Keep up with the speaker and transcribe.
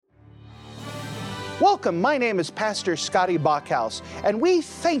Welcome, my name is Pastor Scotty Bachhaus, and we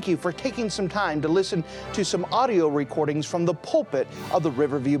thank you for taking some time to listen to some audio recordings from the pulpit of the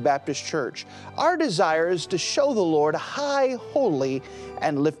Riverview Baptist Church. Our desire is to show the Lord high, holy,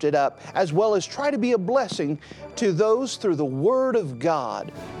 and lifted up, as well as try to be a blessing to those through the Word of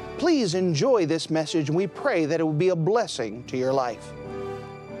God. Please enjoy this message, and we pray that it will be a blessing to your life.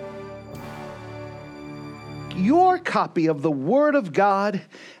 Your copy of the Word of God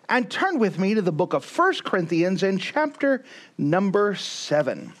and turn with me to the book of 1 Corinthians and chapter number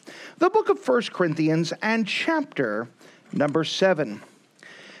 7. The book of 1 Corinthians and chapter number 7.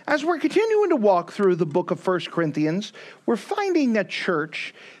 As we're continuing to walk through the book of 1 Corinthians, we're finding a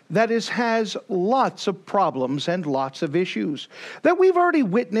church that has lots of problems and lots of issues that we've already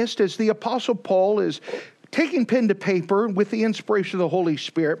witnessed as the Apostle Paul is taking pen to paper with the inspiration of the Holy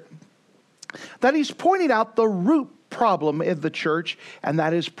Spirit, that he's pointed out the root problem in the church, and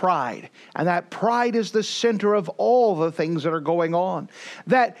that is pride. And that pride is the center of all the things that are going on.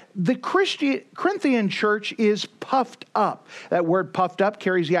 That the Corinthian church is puffed up. That word puffed up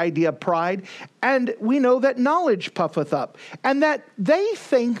carries the idea of pride. And we know that knowledge puffeth up. And that they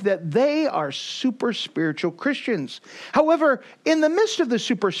think that they are super spiritual Christians. However, in the midst of the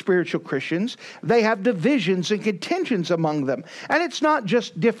super spiritual Christians, they have divisions and contentions among them. And it's not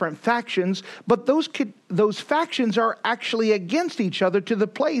just different factions, but those factions are actually against each other to the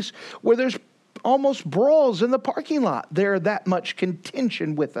place where there's almost brawls in the parking lot. There's that much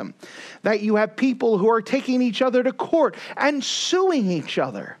contention with them. That you have people who are taking each other to court and suing each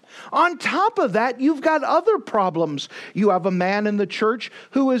other. On top of that, you've got other problems. You have a man in the church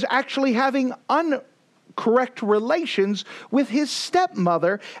who is actually having correct relations with his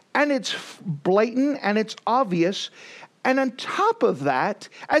stepmother, and it's blatant and it's obvious. And on top of that,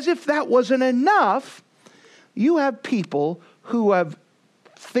 as if that wasn't enough, you have people who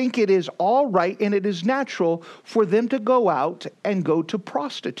think it is all right and it is natural for them to go out and go to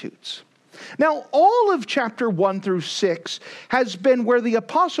prostitutes. Now, all of chapter 1 through 6 has been where the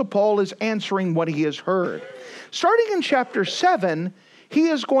Apostle Paul is answering what he has heard. Starting in chapter 7, he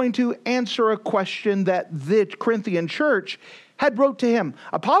is going to answer a question that the Corinthian church had wrote to him.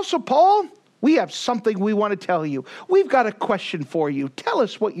 Apostle Paul, we have something we want to tell you. We've got a question for you. Tell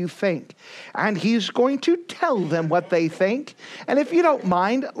us what you think. And he's going to tell them what they think. And if you don't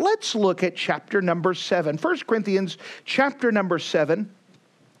mind, let's look at chapter number 7. 1 Corinthians chapter number 7,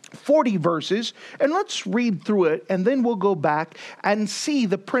 40 verses. And let's read through it, and then we'll go back and see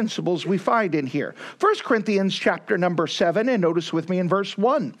the principles we find in here. 1 Corinthians chapter number 7, and notice with me in verse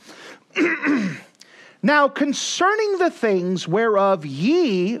 1. Now concerning the things whereof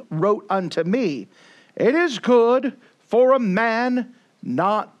ye wrote unto me, it is good for a man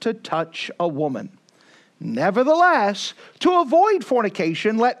not to touch a woman. Nevertheless, to avoid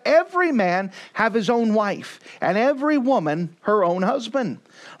fornication, let every man have his own wife, and every woman her own husband.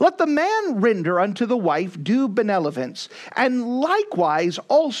 Let the man render unto the wife due benevolence, and likewise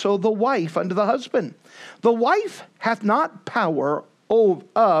also the wife unto the husband. The wife hath not power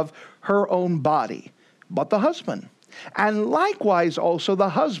of her own body, but the husband. And likewise also the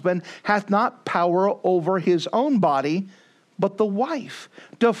husband hath not power over his own body, but the wife.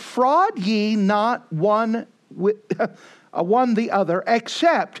 Defraud ye not one the other,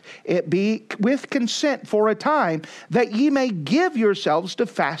 except it be with consent for a time, that ye may give yourselves to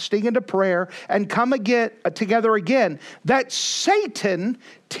fasting and to prayer, and come together again, that Satan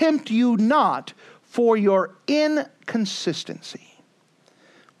tempt you not for your inconsistency.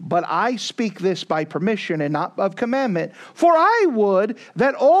 But I speak this by permission and not of commandment, for I would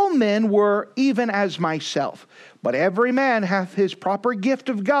that all men were even as myself. But every man hath his proper gift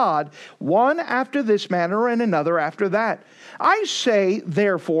of God, one after this manner and another after that. I say,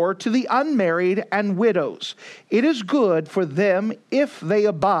 therefore, to the unmarried and widows, it is good for them if they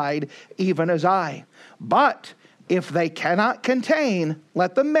abide even as I. But if they cannot contain,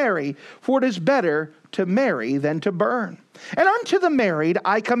 let them marry, for it is better to marry than to burn. And unto the married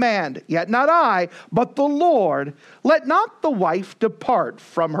I command, yet not I, but the Lord, let not the wife depart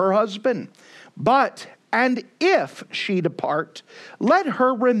from her husband. But, and if she depart, let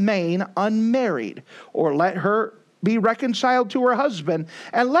her remain unmarried, or let her be reconciled to her husband,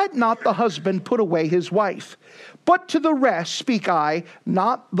 and let not the husband put away his wife. But to the rest speak I,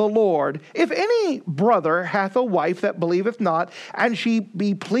 not the Lord. If any brother hath a wife that believeth not, and she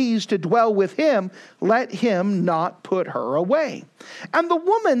be pleased to dwell with him, let him not put her away. And the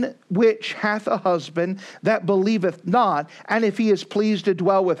woman which hath a husband that believeth not, and if he is pleased to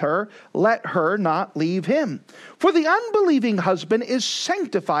dwell with her, let her not leave him. For the unbelieving husband is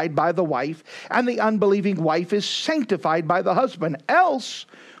sanctified by the wife, and the unbelieving wife is sanctified by the husband. Else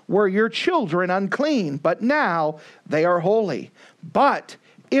were your children unclean, but now they are holy. But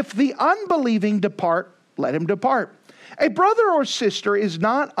if the unbelieving depart, let him depart. A brother or sister is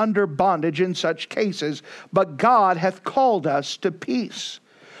not under bondage in such cases, but God hath called us to peace.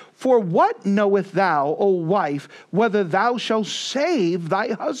 For what knowest thou, O wife, whether thou shalt save thy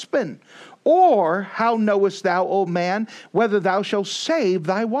husband? Or how knowest thou, O man, whether thou shalt save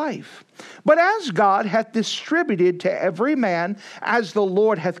thy wife? But as God hath distributed to every man, as the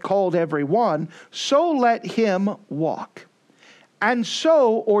Lord hath called every one, so let him walk. And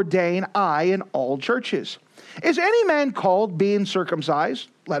so ordain I in all churches. Is any man called being circumcised?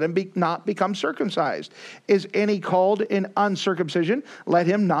 Let him not become circumcised. Is any called in uncircumcision? Let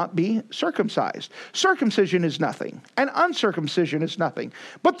him not be circumcised. Circumcision is nothing, and uncircumcision is nothing,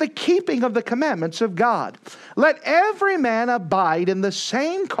 but the keeping of the commandments of God. Let every man abide in the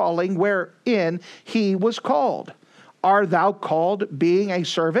same calling wherein he was called. Art thou called being a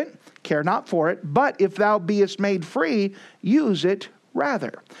servant? Care not for it, but if thou beest made free, use it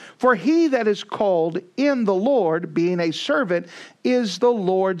rather. For he that is called in the Lord, being a servant, is the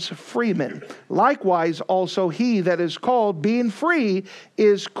Lord's freeman. Likewise also he that is called, being free,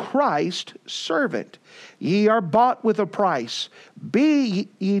 is Christ's servant. Ye are bought with a price. Be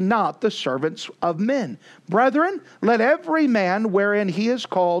ye not the servants of men. Brethren, let every man wherein he is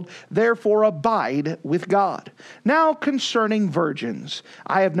called therefore abide with God. Now concerning virgins,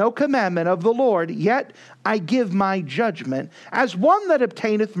 I have no commandment of the Lord, yet I give my judgment, as one that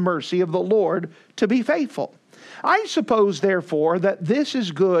obtaineth mercy of the Lord, to be faithful. I suppose, therefore, that this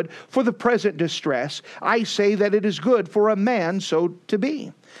is good for the present distress. I say that it is good for a man so to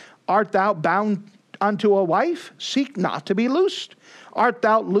be. Art thou bound unto a wife? Seek not to be loosed. Art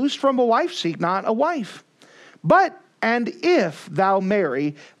thou loosed from a wife? Seek not a wife. But, and if thou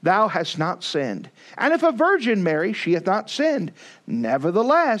marry, thou hast not sinned. And if a virgin marry, she hath not sinned.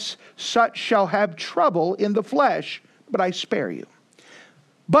 Nevertheless, such shall have trouble in the flesh, but I spare you.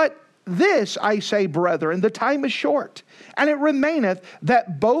 But this I say, brethren, the time is short, and it remaineth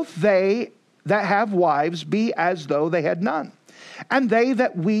that both they that have wives be as though they had none, and they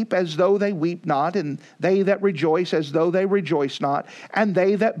that weep as though they weep not, and they that rejoice as though they rejoice not, and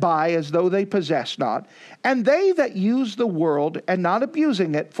they that buy as though they possess not, and they that use the world and not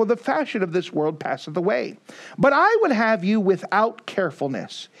abusing it, for the fashion of this world passeth away. But I would have you without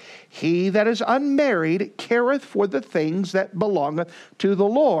carefulness. He that is unmarried careth for the things that belongeth to the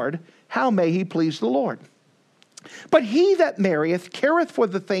Lord. How may he please the Lord? But he that marrieth careth for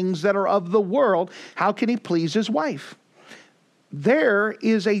the things that are of the world. How can he please his wife? There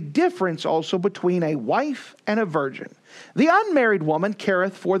is a difference also between a wife and a virgin. The unmarried woman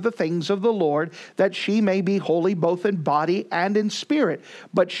careth for the things of the Lord, that she may be holy both in body and in spirit.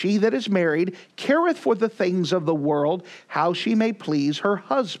 But she that is married careth for the things of the world, how she may please her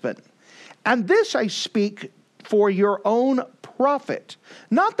husband. And this I speak for your own profit,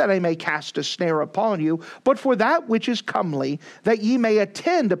 not that I may cast a snare upon you, but for that which is comely, that ye may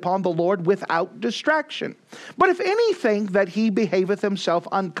attend upon the Lord without distraction. But if any think that he behaveth himself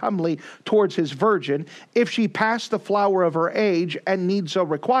uncomely towards his virgin, if she pass the flower of her age, and need so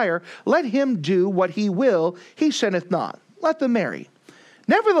require, let him do what he will, he sinneth not. Let them marry.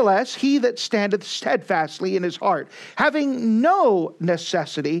 Nevertheless, he that standeth steadfastly in his heart, having no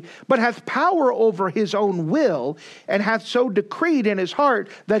necessity, but hath power over his own will, and hath so decreed in his heart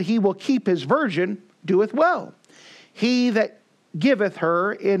that he will keep his virgin, doeth well. He that giveth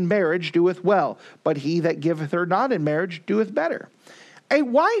her in marriage doeth well, but he that giveth her not in marriage doeth better. A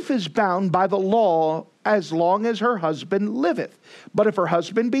wife is bound by the law as long as her husband liveth. But if her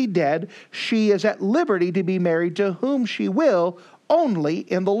husband be dead, she is at liberty to be married to whom she will, only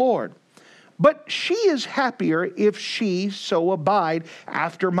in the Lord. But she is happier if she so abide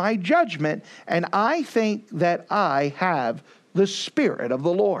after my judgment, and I think that I have the Spirit of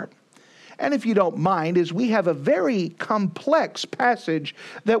the Lord. And if you don't mind, as we have a very complex passage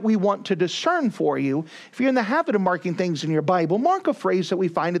that we want to discern for you, if you're in the habit of marking things in your Bible, mark a phrase that we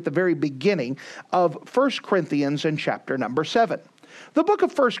find at the very beginning of 1 Corinthians in chapter number 7. The book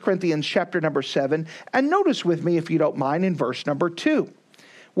of 1 Corinthians chapter number 7, and notice with me, if you don't mind, in verse number 2,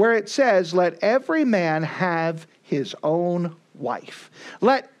 where it says, let every man have his own wife.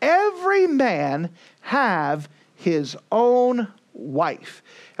 Let every man have his own wife.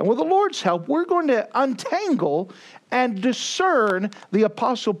 And with the Lord's help, we're going to untangle and discern the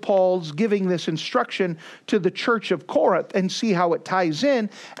Apostle Paul's giving this instruction to the church of Corinth and see how it ties in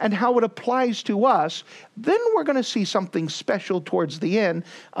and how it applies to us. Then we're going to see something special towards the end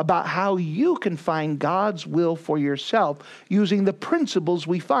about how you can find God's will for yourself using the principles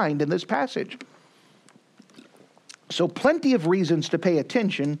we find in this passage. So plenty of reasons to pay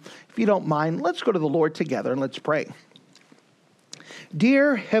attention. If you don't mind, let's go to the Lord together and let's pray.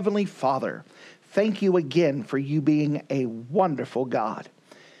 Dear Heavenly Father, thank you again for you being a wonderful God.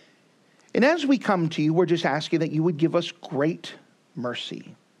 And as we come to you, we're just asking that you would give us great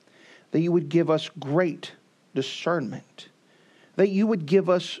mercy, that you would give us great discernment, that you would give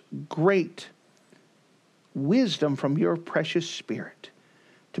us great wisdom from your precious Spirit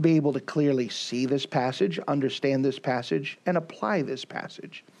to be able to clearly see this passage, understand this passage, and apply this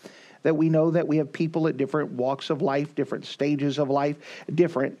passage. That we know that we have people at different walks of life, different stages of life,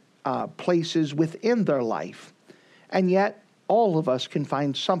 different places within their life. And yet, all of us can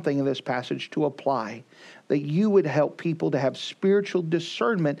find something in this passage to apply. That you would help people to have spiritual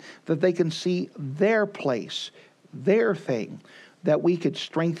discernment, that they can see their place, their thing. That we could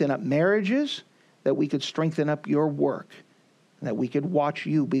strengthen up marriages, that we could strengthen up your work, that we could watch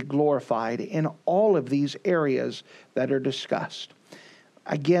you be glorified in all of these areas that are discussed.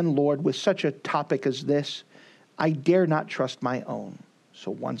 Again, Lord, with such a topic as this, I dare not trust my own. So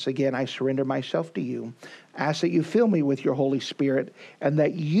once again, I surrender myself to you. Ask that you fill me with your Holy Spirit and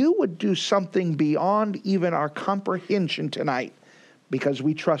that you would do something beyond even our comprehension tonight, because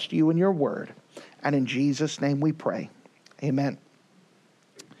we trust you and your word. And in Jesus' name we pray. Amen.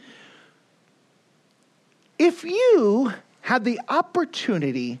 If you had the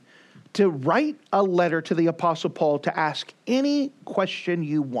opportunity to write a letter to the Apostle Paul to ask any question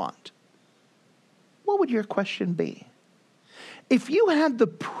you want, what would your question be? If you had the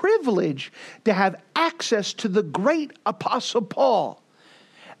privilege to have access to the great Apostle Paul,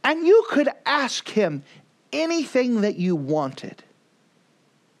 and you could ask him anything that you wanted,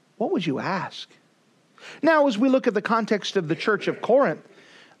 what would you ask? Now, as we look at the context of the church of Corinth,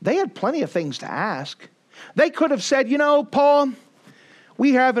 they had plenty of things to ask. They could have said, Paul,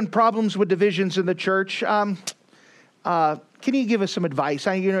 we're having problems with divisions in the church. Can you give us some advice?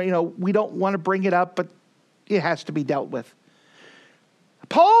 We don't want to bring it up, but it has to be dealt with.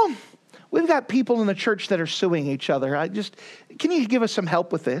 Paul, we've got people in the church that are suing each other. Can you give us some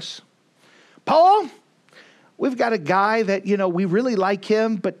help with this? Paul, we've got a guy that, we really like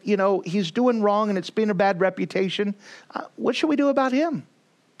him, but, he's doing wrong and it's been a bad reputation. What should we do about him?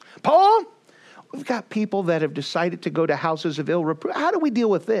 Paul, we've got people that have decided to go to houses of ill repute. How do we deal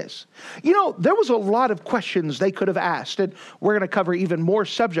with this? There was a lot of questions they could have asked, and we're going to cover even more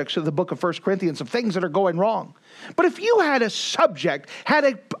subjects of the book of 1 Corinthians of things that are going wrong. But if you had a subject, had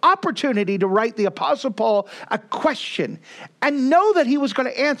an opportunity to write the Apostle Paul a question and know that he was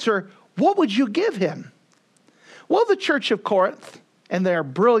going to answer, what would you give him? Well, the church of Corinth and their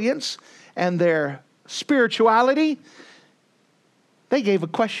brilliance and their spirituality, they gave a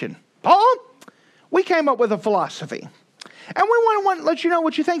question. Paul, we came up with a philosophy, and we want to let you know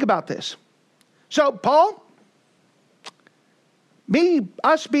what you think about this. So, Paul,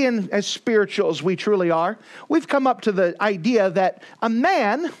 us being as spiritual as we truly are, we've come up to the idea that a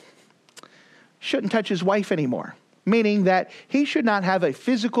man shouldn't touch his wife anymore, meaning that he should not have a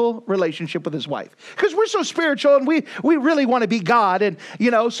physical relationship with his wife. Because we're so spiritual, and we really want to be God, and,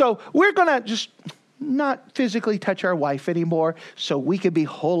 so we're going to just not physically touch our wife anymore so we could be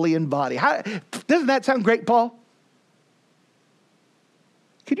holy in body. Doesn't that sound great, Paul?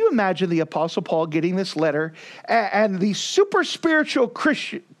 Could you imagine the Apostle Paul getting this letter and these super spiritual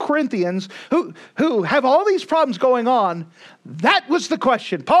Corinthians who have all these problems going on? That was the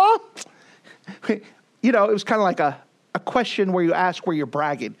question. Paul, it was kind of like a question where you ask where you're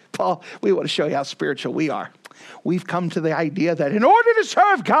bragging. Paul, we want to show you how spiritual we are. We've come to the idea that in order to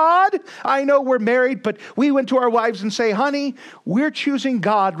serve God, I know we're married, but we went to our wives and say, honey, we're choosing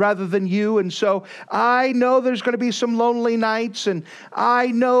God rather than you. And so I know there's going to be some lonely nights, and I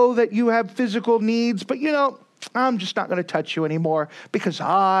know that you have physical needs, but I'm just not going to touch you anymore because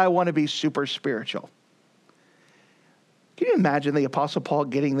I want to be super spiritual. Can you imagine the Apostle Paul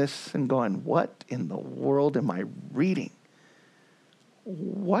getting this and going, what in the world am I reading?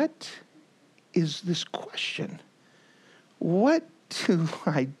 What is this question? What do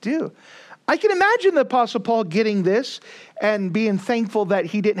I do? I can imagine the Apostle Paul getting this and being thankful that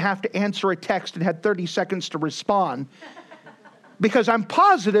he didn't have to answer a text and had 30 seconds to respond. Because I'm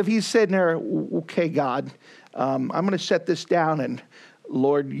positive he's sitting there, okay, God, I'm going to set this down, and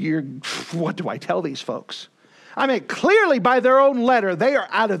Lord, what do I tell these folks? I mean, clearly by their own letter, they are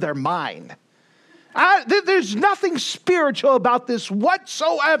out of their mind. There's nothing spiritual about this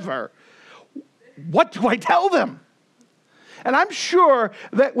whatsoever. What do I tell them? And I'm sure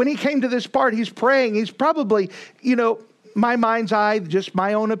that when he came to this part, he's praying. He's probably, my mind's eye, just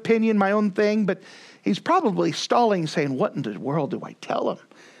my own opinion, my own thing. But he's probably stalling, saying, what in the world do I tell them?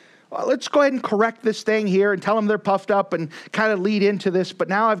 well, let's go ahead and correct this thing here and tell them they're puffed up and kind of lead into this. But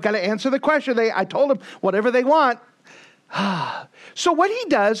now I've got to answer the question. I told them whatever they want. So what he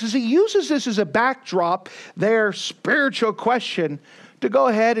does is he uses this as a backdrop, their spiritual question, to go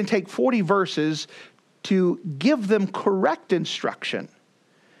ahead and take 40 verses to give them correct instruction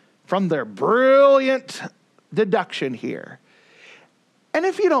from their brilliant deduction here. And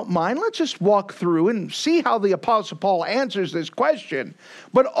if you don't mind, let's just walk through and see how the Apostle Paul answers this question,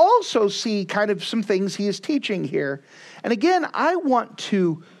 but also see kind of some things he is teaching here. And again, I want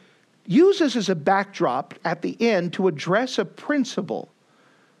to use this as a backdrop at the end to address a principle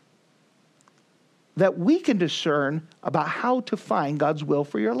that we can discern about how to find God's will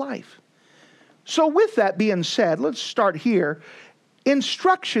for your life. So with that being said, let's start here.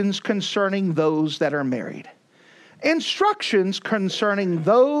 Instructions concerning those that are married. Instructions concerning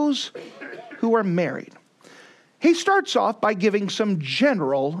those who are married. He starts off by giving some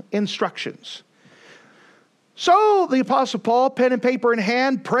general instructions. So the Apostle Paul, pen and paper in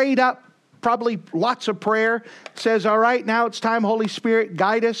hand, prayed up, probably lots of prayer, says, all right, now it's time, Holy Spirit,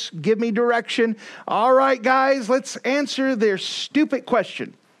 guide us, give me direction. All right, guys, let's answer their stupid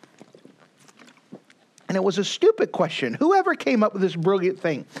question. And it was a stupid question. Whoever came up with this brilliant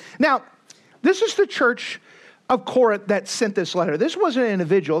thing? Now, this is the church of Corinth that sent this letter. This wasn't an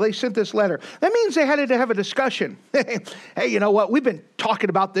individual. They sent this letter. That means they had to have a discussion. Hey, you know what? We've been talking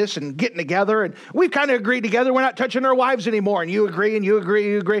about this and getting together, and we've kind of agreed together. We're not touching our wives anymore. And you agree, and you agree,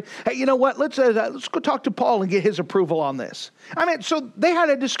 you agree. Hey, you know what? Let's go talk to Paul and get his approval on this. I mean, so they had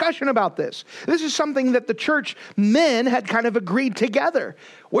a discussion about this. This is something that the church men had kind of agreed together.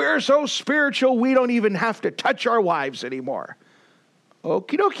 We're so spiritual, we don't even have to touch our wives anymore.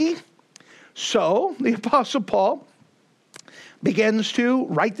 Okie dokie. So the Apostle Paul begins to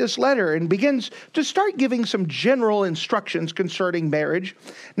write this letter and begins to start giving some general instructions concerning marriage.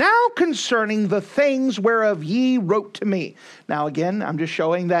 Now concerning the things whereof ye wrote to me. Now again, I'm just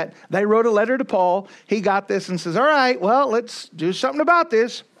showing that they wrote a letter to Paul. He got this and says, all right, well, let's do something about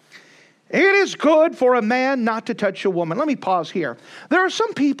this. It is good for a man not to touch a woman. Let me pause here. There are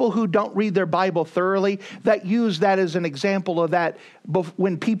some people who don't read their Bible thoroughly that use that as an example of that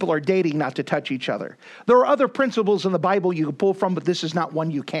when people are dating, not to touch each other. There are other principles in the Bible you can pull from, but this is not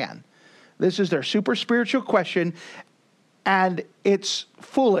one you can. This is their super spiritual question, and it's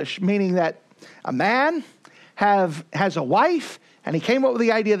foolish, meaning that a man has a wife, and he came up with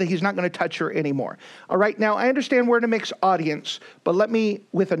the idea that he's not going to touch her anymore. All right, now I understand we're in a mixed audience, but let me,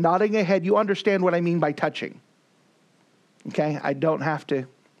 with a nodding ahead, you understand what I mean by touching. Okay, I don't have to.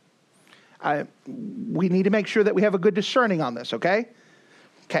 We need to make sure that we have a good discerning on this, okay?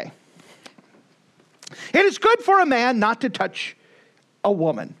 Okay. It is good for a man not to touch a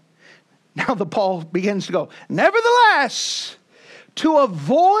woman. Now Paul begins to go, nevertheless, to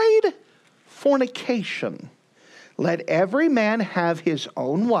avoid fornication, let every man have his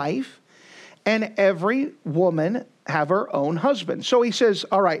own wife, and every woman have her own husband. So he says,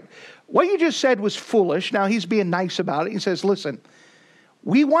 all right, what you just said was foolish. Now he's being nice about it. He says, listen,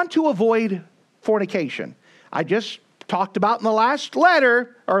 we want to avoid fornication. I just talked about in the last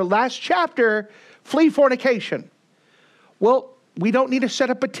letter, or last chapter, flee fornication. Well, we don't need to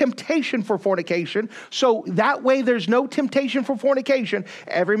set up a temptation for fornication. So that way there's no temptation for fornication.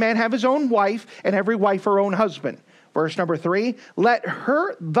 Every man have his own wife, and every wife her own husband. Verse number 3, let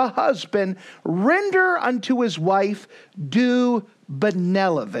the husband render unto his wife due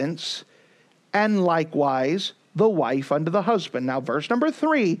benevolence, and likewise the wife unto the husband. Now verse number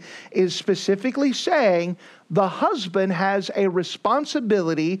 3 is specifically saying the husband has a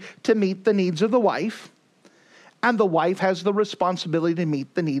responsibility to meet the needs of the wife, and the wife has the responsibility to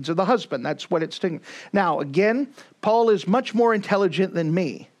meet the needs of the husband. That's what it's doing. Now again, Paul is much more intelligent than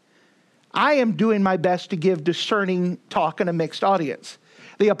me. I am doing my best to give discerning talk in a mixed audience.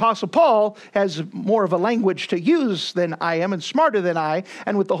 The Apostle Paul has more of a language to use than I am, and smarter than I,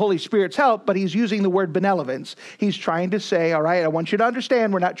 and with the Holy Spirit's help, but he's using the word benevolence. He's trying to say, all right, I want you to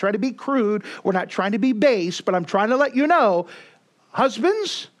understand, we're not trying to be crude, we're not trying to be base, but I'm trying to let you know,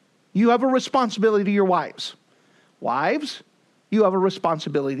 husbands, you have a responsibility to your wives. Wives, you have a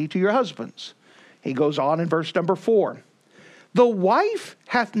responsibility to your husbands. He goes on in verse number 4. The wife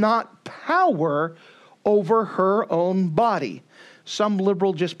hath not power over her own body. Some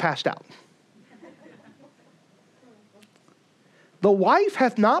liberal just passed out. The wife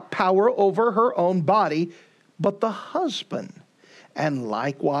hath not power over her own body, but the husband. And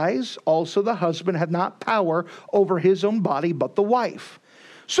likewise, also the husband hath not power over his own body, but the wife.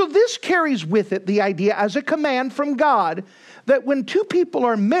 So this carries with it the idea as a command from God that when two people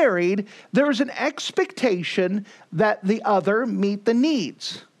are married, there is an expectation that the other meet the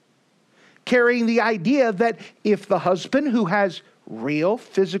needs. carrying the idea that if the husband who has real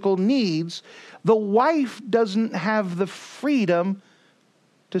physical needs, the wife doesn't have the freedom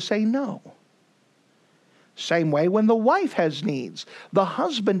to say no. Same way when the wife has needs, the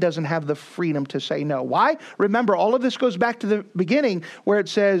husband doesn't have the freedom to say no. Why? Remember, all of this goes back to the beginning where it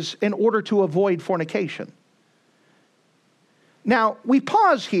says, in order to avoid fornication. Now, we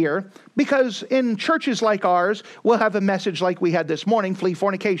pause here because in churches like ours, we'll have a message like we had this morning, flee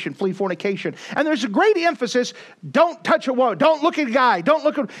fornication, flee fornication. And there's a great emphasis, don't touch a woman, don't look at a guy, don't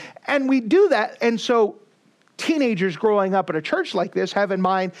look at... And we do that, and so teenagers growing up in a church like this have in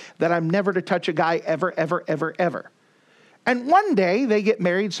mind that I'm never to touch a guy ever, ever, ever, ever. And one day they get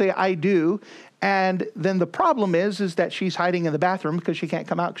married, say, I do, and then the problem is that she's hiding in the bathroom because she can't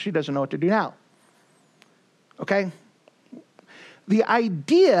come out because she doesn't know what to do now. Okay? The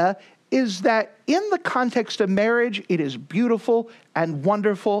idea is that in the context of marriage, it is beautiful and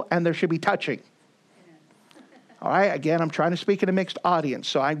wonderful, and there should be touching. All right, again, I'm trying to speak in a mixed audience,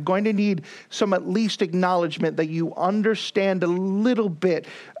 so I'm going to need some at least acknowledgement that you understand a little bit,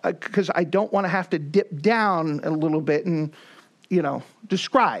 because I don't want to have to dip down a little bit and,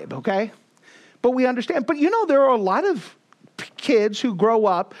 describe, okay? But we understand. But there are a lot of kids who grow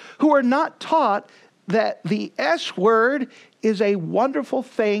up who are not taught that the S word is a wonderful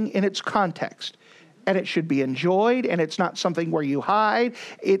thing in its context. And it should be enjoyed, and it's not something where you hide.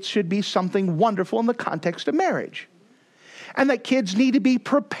 It should be something wonderful in the context of marriage. And that kids need to be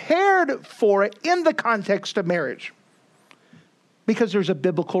prepared for it in the context of marriage. Because there's a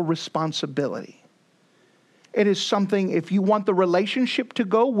biblical responsibility. It is something, if you want the relationship to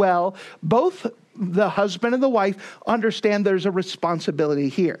go well, both the husband and the wife understand there's a responsibility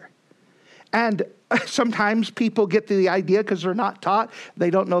here. And sometimes people get to the idea because they're not taught. They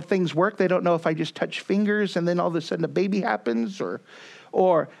don't know things work. They don't know if I just touch fingers and then all of a sudden a baby happens,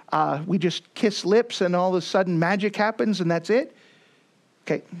 or we just kiss lips and all of a sudden magic happens and that's it.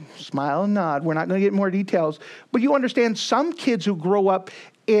 Okay, smile and nod. We're not going to get more details. But you understand some kids who grow up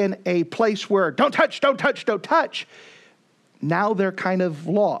in a place where don't touch, don't touch, don't touch. Now they're kind of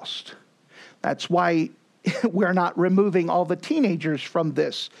lost. That's why we're not removing all the teenagers from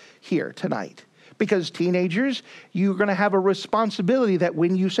this here tonight. Because teenagers, you're going to have a responsibility that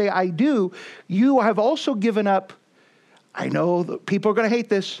when you say, I do, you have also given up, I know that people are going to hate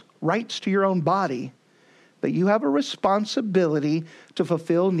this, rights to your own body, that you have a responsibility to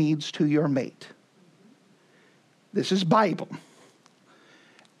fulfill needs to your mate. This is Bible.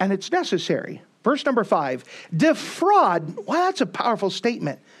 And it's necessary. Verse number 5, defraud. Well, that's a powerful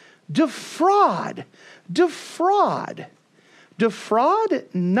statement. Defraud. Defraud. Defraud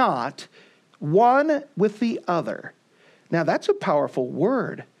not one with the other. Now that's a powerful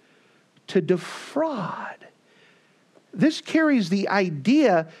word. To defraud. This carries the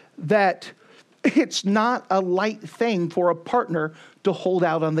idea that it's not a light thing for a partner to hold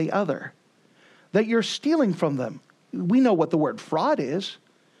out on the other. That you're stealing from them. We know what the word fraud is.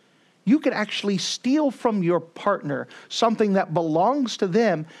 You can actually steal from your partner something that belongs to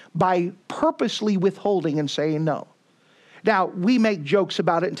them by purposely withholding and saying no. Now, we make jokes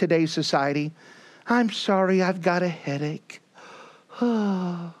about it in today's society. I'm sorry, I've got a headache.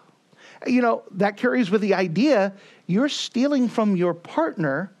 That carries with the idea you're stealing from your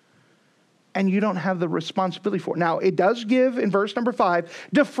partner and you don't have the responsibility for it. Now, it does give in verse number 5,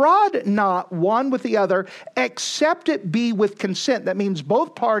 defraud not one with the other, except it be with consent. That means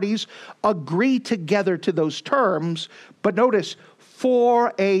both parties agree together to those terms. But notice,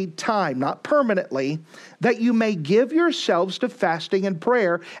 for a time, not permanently, that you may give yourselves to fasting and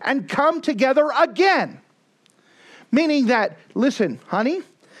prayer and come together again. Meaning that, listen, honey,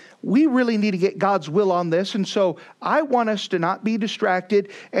 we really need to get God's will on this. And so I want us to not be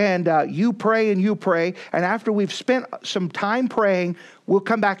distracted, and you pray and you pray. And after we've spent some time praying, we'll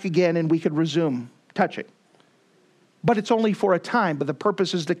come back again and we could resume touching. But it's only for a time. But the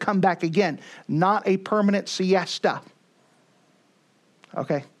purpose is to come back again, not a permanent siesta.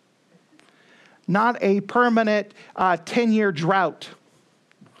 Okay? Not a permanent 10-year drought.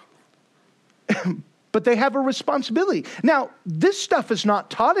 But they have a responsibility. Now, this stuff is not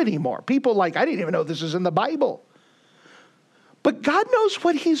taught anymore. People I didn't even know this is in the Bible. But God knows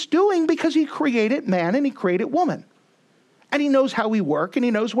what he's doing because he created man and he created woman. And he knows how we work and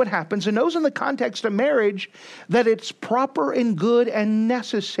he knows what happens and knows in the context of marriage that it's proper and good and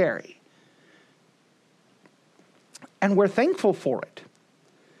necessary. And we're thankful for it.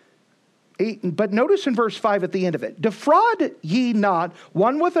 But notice in verse 5 at the end of it, defraud ye not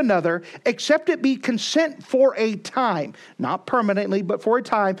one with another, except it be consent for a time, not permanently, but for a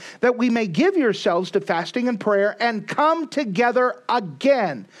time, that we may give yourselves to fasting and prayer and come together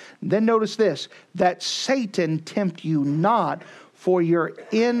again. Then notice this, that Satan tempt you not for your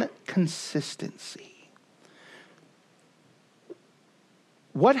inconsistency.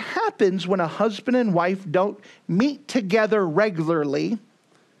 What happens when a husband and wife don't meet together regularly?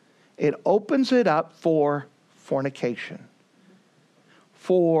 It opens it up for fornication,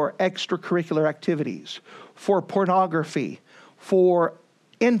 for extracurricular activities, for pornography, for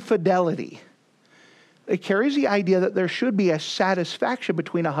infidelity. It carries the idea that there should be a satisfaction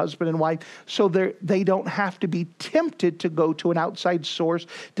between a husband and wife so they don't have to be tempted to go to an outside source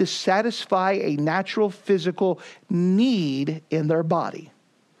to satisfy a natural physical need in their body.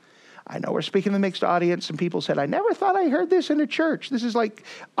 I know we're speaking to the mixed audience, and people said, I never thought I heard this in the church. This is like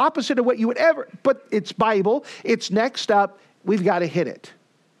opposite of what you would ever, but it's Bible. It's next up. We've got to hit it.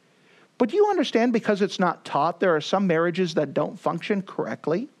 But do you understand, because it's not taught, there are some marriages that don't function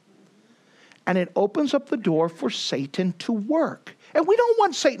correctly? And it opens up the door for Satan to work. And we don't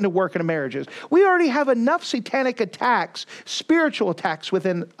want Satan to work in marriages. We already have enough satanic attacks, spiritual attacks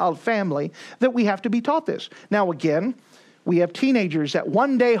within a family, that we have to be taught this. Now again, we have teenagers that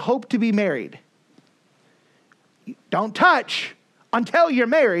one day hope to be married. Don't touch until you're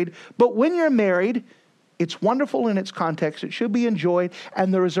married. But when you're married, it's wonderful in its context. It should be enjoyed.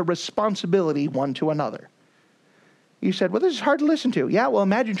 And there is a responsibility one to another. You said, well, this is hard to listen to. Yeah, well,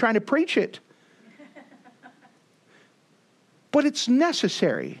 imagine trying to preach it. But it's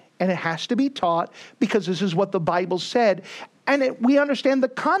necessary. And it has to be taught because this is what the Bible said. And we understand the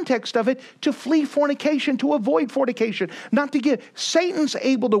context of it to flee fornication, to avoid fornication, not to give. Satan's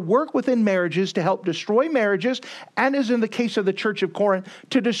able to work within marriages to help destroy marriages, and as in the case of the church of Corinth,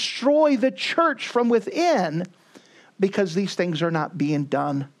 to destroy the church from within because these things are not being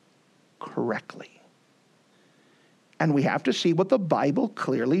done correctly. And we have to see what the Bible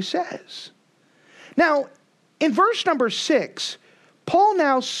clearly says. Now, in verse number 6, Paul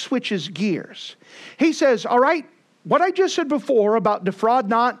now switches gears. He says, all right, what I just said before about defraud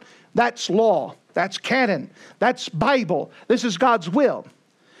not, that's law, that's canon, that's Bible. This is God's will.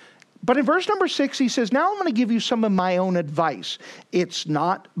 But in verse number 6, he says, now I'm going to give you some of my own advice. It's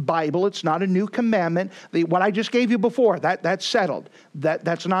not Bible. It's not a new commandment. What I just gave you before, that's settled.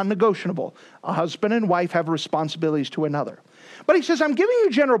 That's non-negotiable. A husband and wife have responsibilities to another. But he says, I'm giving you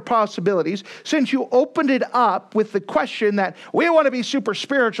general possibilities since you opened it up with the question that we want to be super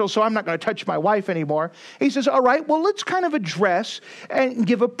spiritual, so I'm not going to touch my wife anymore. He says, all right, well, let's kind of address and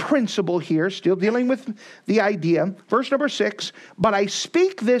give a principle here, still dealing with the idea. Verse number 6, but I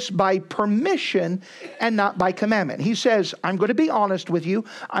speak this by permission and not by commandment. He says, I'm going to be honest with you.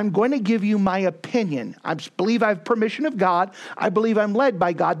 I'm going to give you my opinion. I believe I have permission of God. I believe I'm led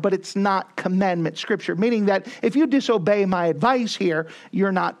by God, but it's not commandment scripture, meaning that if you disobey my advice here,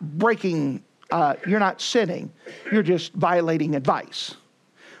 you're not breaking, you're not sinning. You're just violating advice.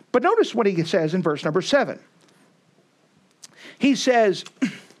 But notice what he says in verse number 7. He says,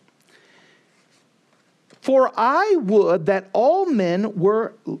 for I would that all men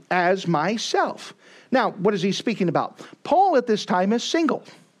were as myself. Now, what is he speaking about? Paul at this time is single.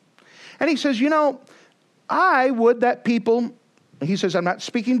 And he says, I would that people, he says, I'm not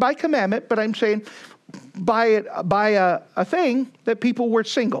speaking by commandment, but I'm saying by a thing that people were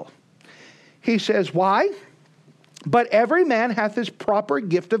single. He says, why? But every man hath his proper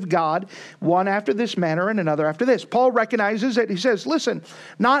gift of God, one after this manner and another after this. Paul recognizes that. He says, listen,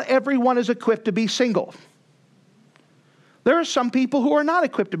 not everyone is equipped to be single. There are some people who are not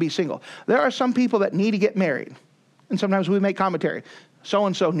equipped to be single. There are some people that need to get married. And sometimes we make commentary.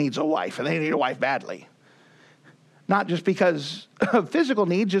 So-and-so needs a wife, and they need a wife badly. Not just because of physical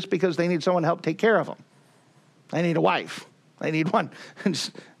needs, just because they need someone to help take care of them. They need a wife. They need one.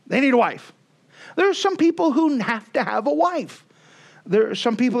 They need a wife. There are some people who have to have a wife. There are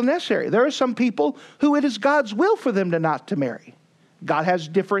some people necessary. There are some people who it is God's will for them to not to marry. God has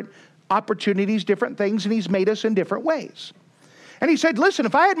different opportunities, different things, and he's made us in different ways. And he said, listen,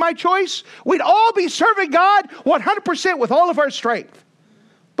 if I had my choice, we'd all be serving God 100% with all of our strength.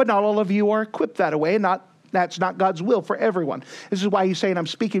 But not all of you are equipped that way, and that's not God's will for everyone. This is why he's saying I'm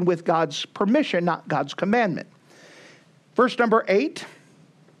speaking with God's permission, not God's commandment. Verse number 8.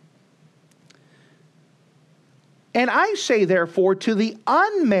 And I say, therefore, to the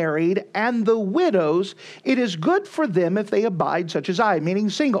unmarried and the widows, it is good for them if they abide such as I, meaning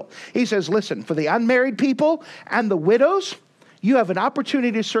single. He says, listen, for the unmarried people and the widows, you have an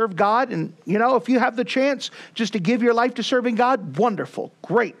opportunity to serve God. And, if you have the chance just to give your life to serving God, wonderful,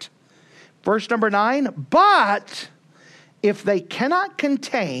 great. Verse number 9, but if they cannot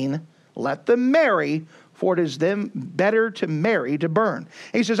contain, let them marry, for it is them better to marry to burn.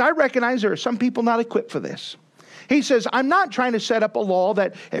 He says, I recognize there are some people not equipped for this. He says, I'm not trying to set up a law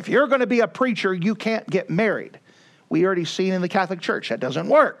that if you're going to be a preacher, you can't get married. We already seen in the Catholic Church that doesn't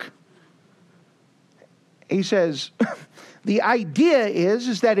work. He says, the idea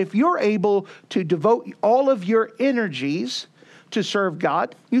is that if you're able to devote all of your energies to serve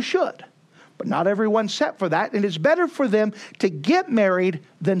God, you should. But not everyone's set for that, and it's better for them to get married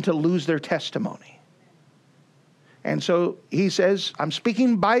than to lose their testimony. And so he says, I'm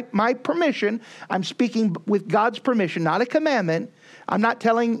speaking by my permission. I'm speaking with God's permission, not a commandment. I'm not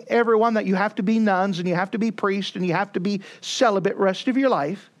telling everyone that you have to be nuns and you have to be priests and you have to be celibate the rest of your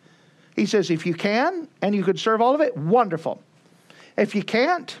life. He says, if you can and you could serve all of it, wonderful. If you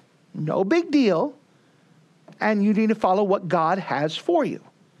can't, no big deal. And you need to follow what God has for you.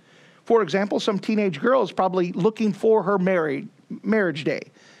 For example, some teenage girl is probably looking for her marriage day.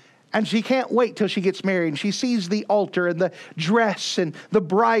 And she can't wait till she gets married. And she sees the altar and the dress and the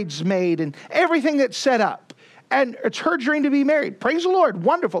bridesmaid and everything that's set up. And it's her dream to be married. Praise the Lord.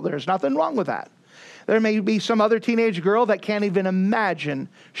 Wonderful. There's nothing wrong with that. There may be some other teenage girl that can't even imagine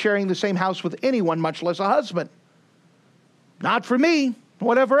sharing the same house with anyone, much less a husband. Not for me.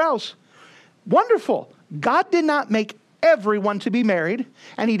 Whatever else. Wonderful. God did not make everyone to be married,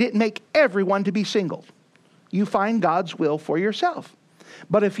 and He didn't make everyone to be single. You find God's will for yourself.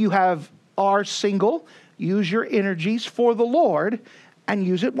 But if you are single, use your energies for the Lord and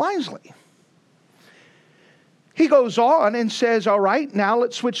use it wisely. He goes on and says, all right, now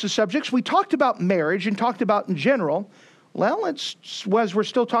let's switch the subjects. We talked about marriage and talked about in general. Well, as we're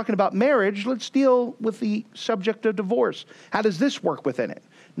still talking about marriage, let's deal with the subject of divorce. How does this work within it?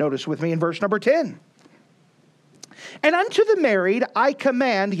 Notice with me in verse number 10. And unto the married I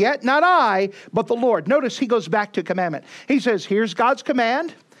command, yet not I, but the Lord. Notice he goes back to commandment. He says, here's God's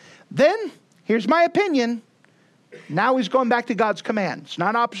command. Then, here's my opinion. Now he's going back to God's command. It's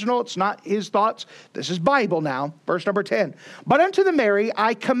not optional. It's not his thoughts. This is Bible now. Verse number 10. But unto the married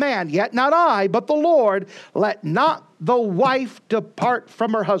I command, yet not I, but the Lord, let not the wife depart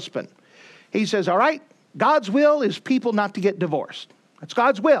from her husband. He says, all right, God's will is people not to get divorced. That's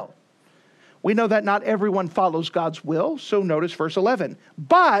God's will. We know that not everyone follows God's will, so notice verse 11.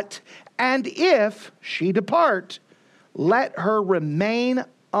 But, and if she depart, let her remain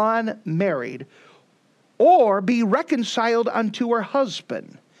unmarried, or be reconciled unto her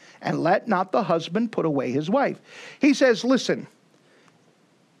husband, and let not the husband put away his wife. He says, listen,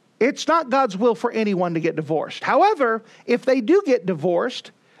 it's not God's will for anyone to get divorced. However, if they do get divorced,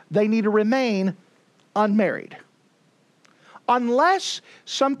 they need to remain unmarried. Unless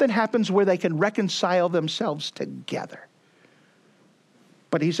something happens where they can reconcile themselves together.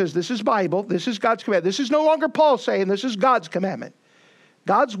 But he says this is Bible, this is God's command. This is no longer Paul saying, this is God's commandment.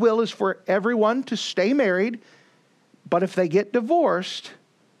 God's will is for everyone to stay married, but if they get divorced,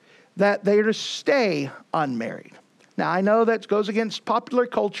 that they're to stay unmarried. Now, I know that goes against popular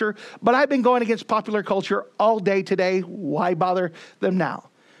culture, but I've been going against popular culture all day today. Why bother them now?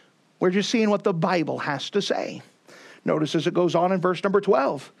 We're just seeing what the Bible has to say. Notice as it goes on in verse number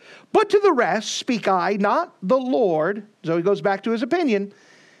 12. But to the rest speak I, not the Lord. So he goes back to his opinion.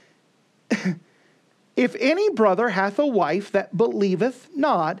 If any brother hath a wife that believeth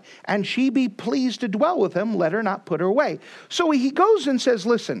not, and she be pleased to dwell with him, let her not put her away. So he goes and says,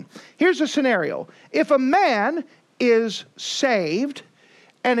 listen, here's a scenario. If a man is saved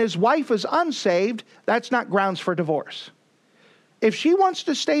and his wife is unsaved, that's not grounds for divorce. If she wants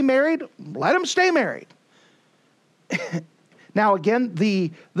to stay married, let him stay married. Now again, the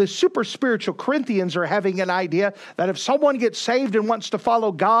super spiritual Corinthians are having an idea that if someone gets saved and wants to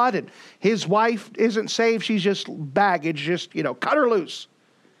follow God and his wife isn't saved, she's just baggage, just, cut her loose.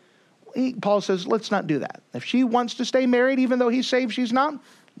 Paul says, let's not do that. If she wants to stay married, even though he's saved, she's not,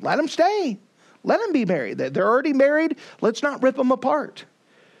 let him stay. Let them be married. They're already married. Let's not rip them apart.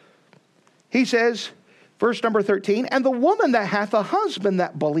 He says, verse number 13, and the woman that hath a husband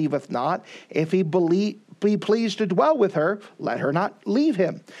that believeth not, if he be pleased to dwell with her, let her not leave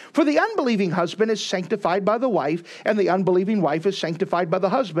him. For the unbelieving husband is sanctified by the wife, and the unbelieving wife is sanctified by the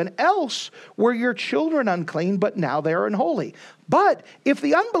husband. Else were your children unclean, but now they are unholy. But if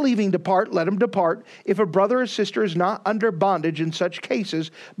the unbelieving depart, let him depart. If a brother or sister is not under bondage in such cases,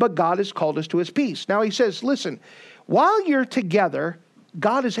 but God has called us to his peace. Now he says, listen, while you're together,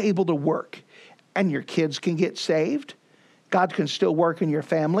 God is able to work, and your kids can get saved. God can still work in your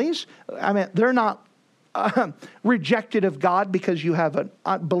families. I mean, they're not rejected of God because you have an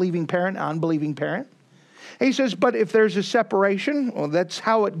unbelieving parent. He says, but if there's a separation, well, that's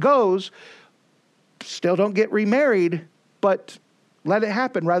how it goes. Still don't get remarried, but let it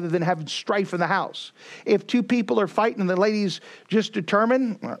happen rather than having strife in the house. If two people are fighting and the lady's just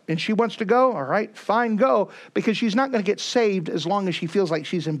determined and she wants to go, all right, fine, go. Because she's not going to get saved as long as she feels like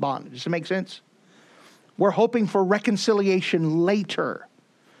she's in bondage. Does it make sense? We're hoping for reconciliation later.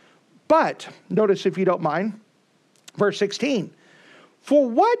 But notice, if you don't mind, verse 16. For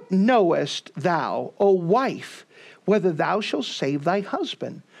what knowest thou, O wife, whether thou shalt save thy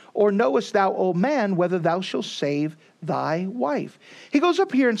husband? Or knowest thou, O man, whether thou shalt save thy wife? He goes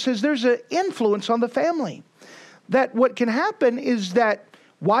up here and says there's an influence on the family. That what can happen is that,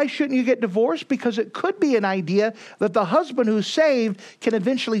 why shouldn't you get divorced? Because it could be an idea that the husband who's saved can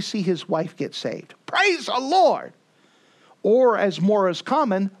eventually see his wife get saved. Praise the Lord! Or, as more is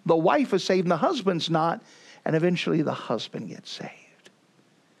common, the wife is saved and the husband's not, and eventually the husband gets saved.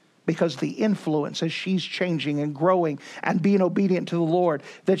 Because the influence, as she's changing and growing and being obedient to the Lord,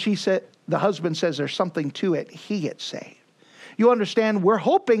 that she said, the husband says there's something to it, he gets saved. You understand, we're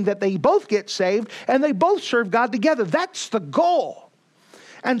hoping that they both get saved and they both serve God together. That's the goal.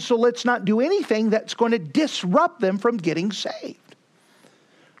 And so let's not do anything that's going to disrupt them from getting saved.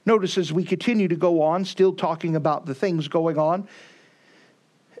 Notice as we continue to go on, still talking about the things going on,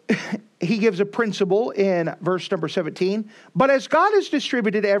 he gives a principle in verse number 17. But as God has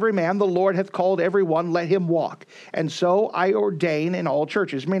distributed every man, the Lord hath called every one, let him walk. And so I ordain in all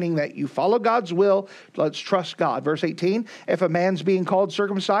churches, meaning that you follow God's will. Let's trust God. Verse 18, if a man's being called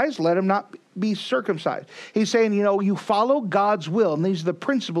circumcised, let him not be circumcised. He's saying, you follow God's will. And these are the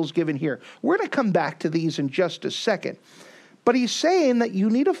principles given here. We're going to come back to these in just a second. But he's saying that you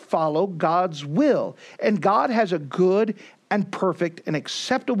need to follow God's will. And God has a good and perfect and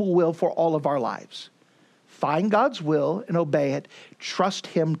acceptable will for all of our lives. Find God's will and obey it. Trust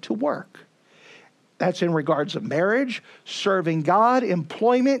him to work. That's in regards of marriage, serving God,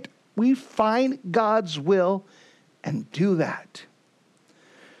 employment. We find God's will and do that.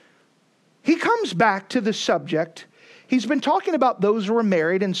 He comes back to the subject. He's been talking about those who are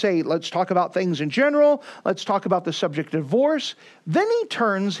married and say, let's talk about things in general. Let's talk about the subject of divorce. Then he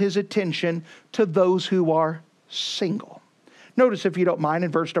turns his attention to those who are single. Notice, if you don't mind,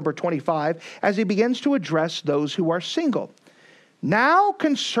 in verse number 25, as he begins to address those who are single. Now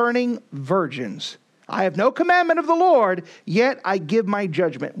concerning virgins, I have no commandment of the Lord, yet I give my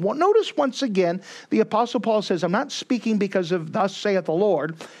judgment. Well, notice once again, the Apostle Paul says, I'm not speaking because of thus saith the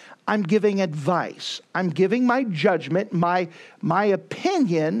Lord. I'm giving advice. I'm giving my judgment, my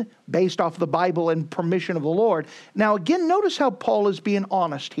opinion based off the Bible and permission of the Lord. Now again, notice how Paul is being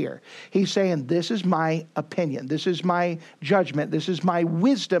honest here. He's saying, this is my opinion. This is my judgment. This is my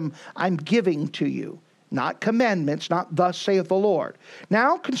wisdom I'm giving to you. Not commandments, not thus saith the Lord.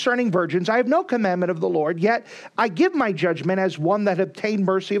 Now concerning virgins, I have no commandment of the Lord, yet I give my judgment as one that obtained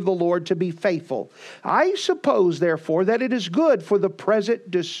mercy of the Lord to be faithful. I suppose, therefore, that it is good for the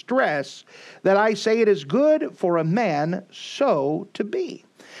present distress, that I say it is good for a man so to be.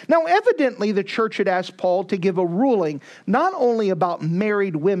 Now, evidently, the church had asked Paul to give a ruling not only about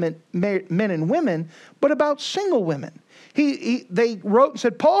married women, men and women, but about single women. They wrote and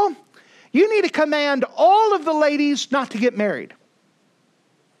said, Paul, you need to command all of the ladies not to get married.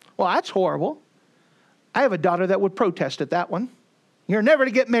 Well, that's horrible. I have a daughter that would protest at that one. You're never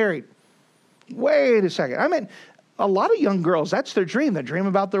to get married. Wait a second. I mean, a lot of young girls, that's their dream. They dream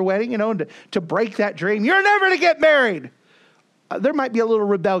about their wedding, and to break that dream. You're never to get married. There might be a little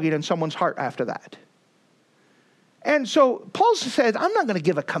rebellion in someone's heart after that. And so Paul said, I'm not going to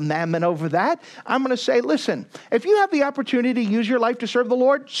give a commandment over that. I'm going to say, listen, if you have the opportunity to use your life to serve the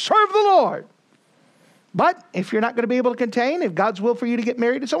Lord, serve the Lord. But if you're not going to be able to contain, if God's will for you to get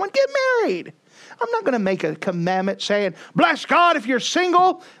married to someone, get married. I'm not going to make a commandment saying, bless God, if you're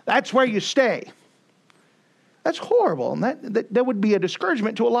single, that's where you stay. That's horrible. And that would be a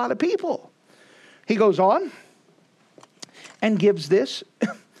discouragement to a lot of people. He goes on and gives this.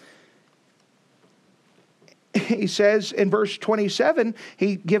 He says in verse 27,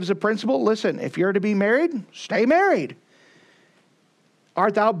 he gives a principle. Listen, if you're to be married, stay married.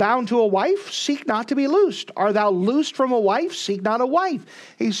 Art thou bound to a wife? Seek not to be loosed. Art thou loosed from a wife? Seek not a wife.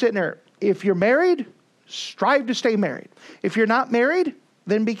 He's sitting there. If you're married, strive to stay married. If you're not married,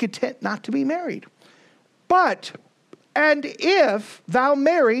 then be content not to be married. But, and if thou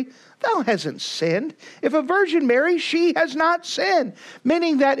marry, thou hasn't sinned. If a virgin marries, she has not sinned.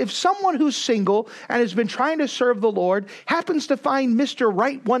 Meaning that if someone who's single and has been trying to serve the Lord happens to find Mr.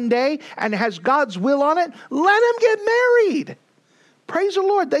 Right one day and has God's will on it, let him get married. Praise the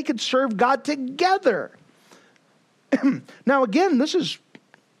Lord. They could serve God together. Now again, this is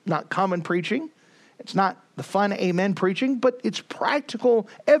not common preaching. It's not the fun amen preaching, but it's practical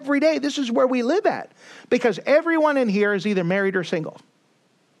every day. This is where we live at. Because everyone in here is either married or single.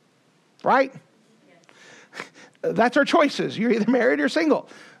 Right? That's our choices. You're either married or single.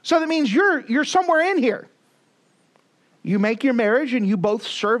 So that means you're somewhere in here. You make your marriage and you both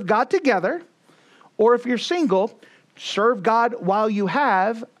serve God together. Or if you're single, serve God while you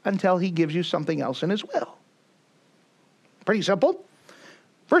have until he gives you something else in his will. Pretty simple.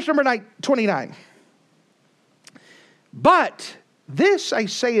 Verse number 29. But this I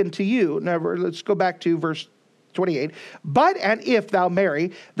say unto you, now let's go back to verse 28. But, and if thou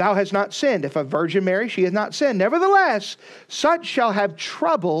marry, thou hast not sinned. If a virgin marry, she has not sinned. Nevertheless, such shall have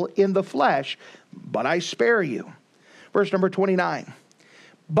trouble in the flesh, but I spare you. Verse number 29.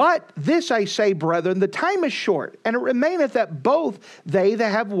 But this I say, brethren, the time is short, and it remaineth that both they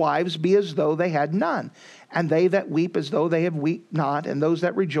that have wives be as though they had none, and they that weep as though they have wept not, and those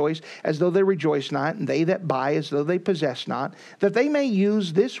that rejoice as though they rejoice not, and they that buy as though they possess not, that they may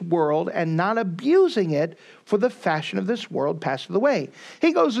use this world and not abusing it, for the fashion of this world passeth away.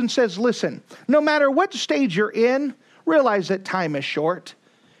 He goes and says, listen, no matter what stage you're in, realize that time is short,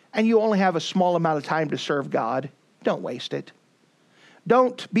 and you only have a small amount of time to serve God. Don't waste it.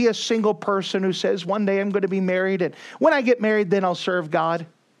 Don't be a single person who says, one day I'm going to be married, and when I get married, then I'll serve God.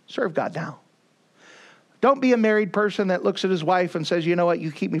 Serve God now. Don't be a married person that looks at his wife and says, you know what,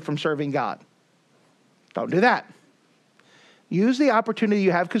 you keep me from serving God. Don't do that. Use the opportunity you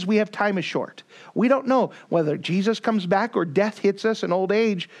have, because we have time is short. We don't know whether Jesus comes back or death hits us in old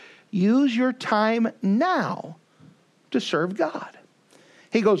age. Use your time now to serve God.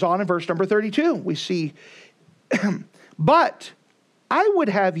 He goes on in verse number 32. We see, but I would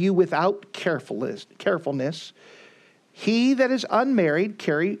have you without carefulness. He that is unmarried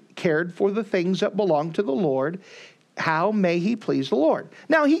cared for the things that belong to the Lord. How may he please the Lord?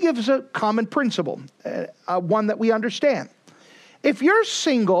 Now, he gives a common principle, one that we understand. If you're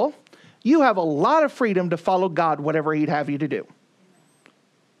single, you have a lot of freedom to follow God, whatever he'd have you to do.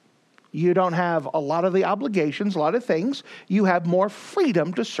 You don't have a lot of the obligations, a lot of things. You have more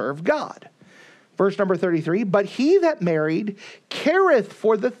freedom to serve God. Verse number 33, but he that married careth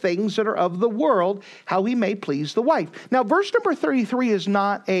for the things that are of the world, how he may please the wife. Now, verse number 33 is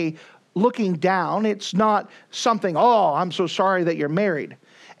not a looking down. It's not something, oh, I'm so sorry that you're married.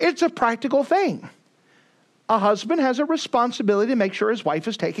 It's a practical thing. A husband has a responsibility to make sure his wife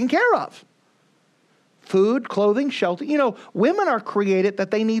is taken care of. Food, clothing, shelter. You know, women are created that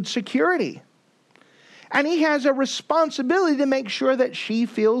they need security. And he has a responsibility to make sure that she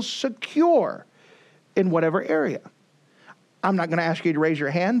feels secure in whatever area. I'm not going to ask you to raise your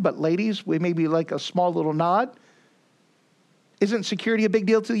hand, but ladies, we may be like a small little nod. Isn't security a big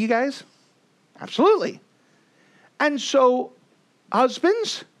deal to you guys? Absolutely. And so,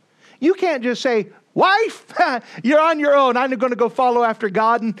 husbands, you can't just say, wife, you're on your own. I'm going to go follow after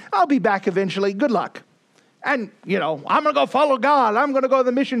God, and I'll be back eventually. Good luck. And, you know, I'm going to go follow God. I'm going to go to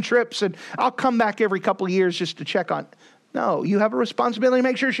the mission trips, and I'll come back every couple of years just to check on. No, you have a responsibility to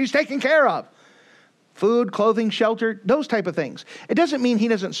make sure she's taken care of. Food, clothing, shelter, those type of things. It doesn't mean he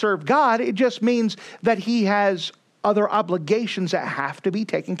doesn't serve God. It just means that he has other obligations that have to be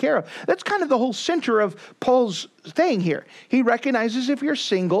taken care of. That's kind of the whole center of Paul's thing here. He recognizes if you're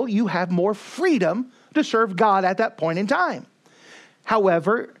single, you have more freedom to serve God at that point in time.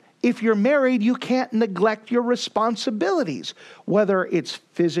 However, if you're married, you can't neglect your responsibilities, whether it's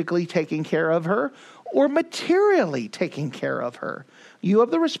physically taking care of her or materially taking care of her. You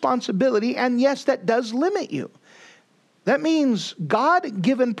have the responsibility, and yes, that does limit you. That means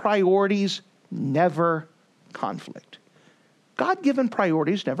God-given priorities never conflict. God-given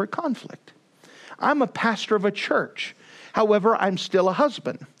priorities never conflict. I'm a pastor of a church. However, I'm still a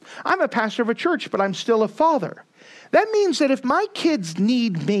husband. I'm a pastor of a church, but I'm still a father. That means that if my kids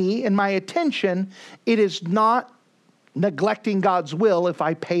need me and my attention, it is not neglecting God's will if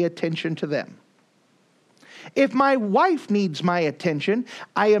I pay attention to them. If my wife needs my attention,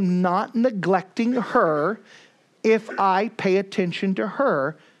 I am not neglecting her if I pay attention to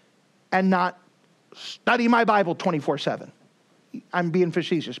her and not study my Bible 24/7. I'm being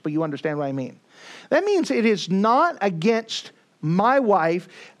facetious, but you understand what I mean. That means it is not against my wife.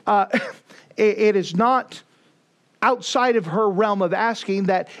 It is not outside of her realm of asking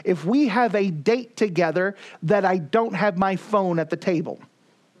that if we have a date together, that I don't have my phone at the table.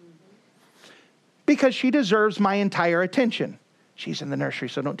 Because she deserves my entire attention. She's in the nursery,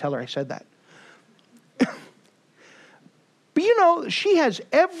 so don't tell her I said that. But you know, she has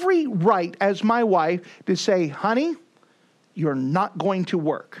every right as my wife to say, honey, you're not going to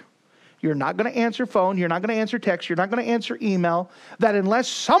work. You're not going to answer phone. You're not going to answer text. You're not going to answer email. That unless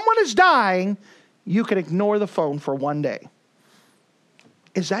someone is dying, you can ignore the phone for one day.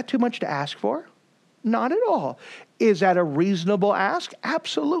 Is that too much to ask for? Not at all. Is that a reasonable ask?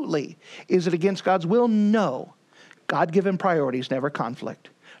 Absolutely. Is it against God's will? No. God-given priorities never conflict.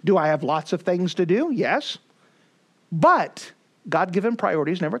 Do I have lots of things to do? Yes. But God-given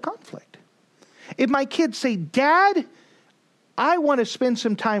priorities never conflict. If my kids say, Dad, I want to spend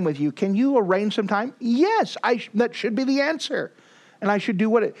some time with you. Can you arrange some time? Yes, that should be the answer. And I should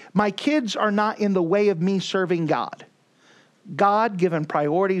do my kids are not in the way of me serving God. God-given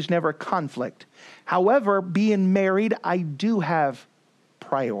priorities never conflict. However, being married, I do have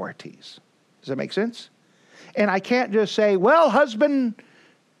priorities. Does that make sense? And I can't just say, well, husband,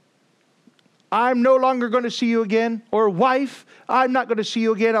 I'm no longer going to see you again. Or wife, I'm not going to see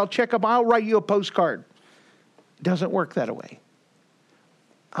you again. I'll write you a postcard. It doesn't work that way.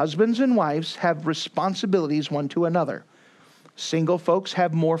 Husbands and wives have responsibilities one to another. Single folks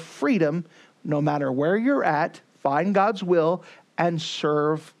have more freedom no matter where you're at. Find God's will and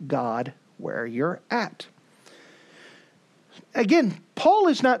serve God where you're at. Again, Paul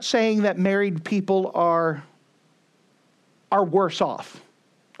is not saying that married people are worse off.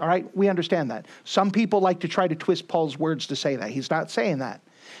 All right, we understand that. Some people like to try to twist Paul's words to say that. He's not saying that.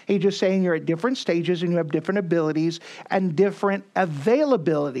 He's just saying you're at different stages and you have different abilities and different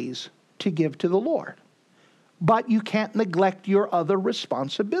availabilities to give to the Lord. But you can't neglect your other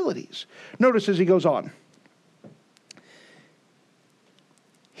responsibilities. Notice as he goes on.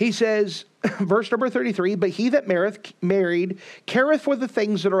 He says, verse number 33, but he that married careth for the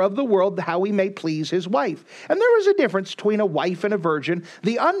things that are of the world, how he may please his wife. And there is a difference between a wife and a virgin.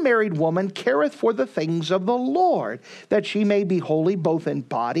 The unmarried woman careth for the things of the Lord, that she may be holy both in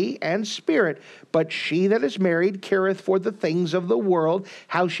body and spirit. But she that is married careth for the things of the world,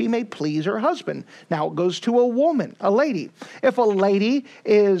 how she may please her husband. Now it goes to a woman, a lady. If a lady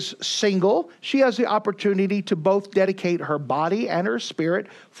is single, she has the opportunity to both dedicate her body and her spirit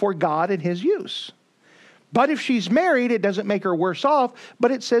for God and his use. But if she's married, it doesn't make her worse off,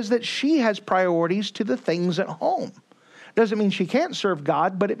 but it says that she has priorities to the things at home. Doesn't mean she can't serve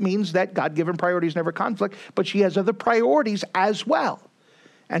God, but it means that God-given priorities never conflict, but she has other priorities as well,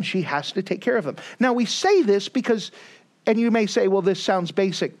 and she has to take care of them. Now, we say this because, and you may say, well, this sounds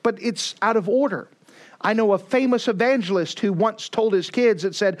basic, but it's out of order. I know a famous evangelist who once told his kids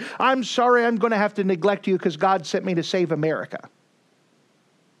that said, I'm sorry, I'm going to have to neglect you because God sent me to save America.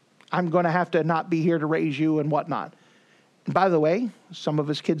 I'm going to have to not be here to raise you and whatnot. And by the way, some of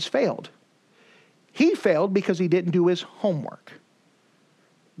his kids failed. He failed because he didn't do his homework.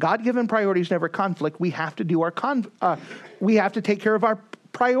 God-given priorities never conflict. We have to do we have to take care of our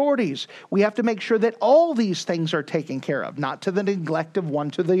priorities. We have to make sure that all these things are taken care of, not to the neglect of one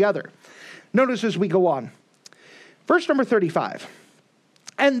to the other. Notice as we go on. Verse number 35.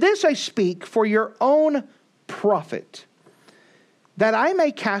 And this I speak for your own profit, that I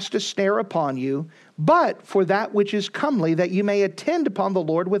may cast a snare upon you, but for that which is comely, that you may attend upon the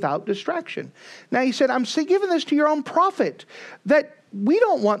Lord without distraction. Now he said, I'm giving this to your own profit, that we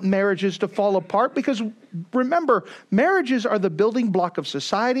don't want marriages to fall apart, because remember, marriages are the building block of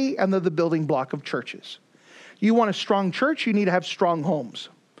society and they're the building block of churches. You want a strong church, you need to have strong homes.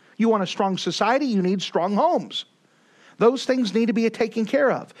 You want a strong society, you need strong homes. Those things need to be taken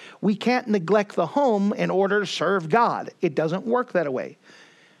care of. We can't neglect the home in order to serve God. It doesn't work that way.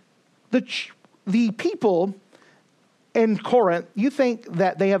 The people in Corinth, you think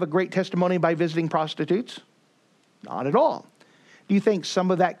that they have a great testimony by visiting prostitutes? Not at all. Do you think some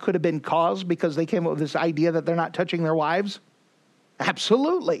of that could have been caused because they came up with this idea that they're not touching their wives?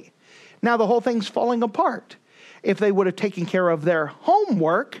 Absolutely. Now the whole thing's falling apart. If they would have taken care of their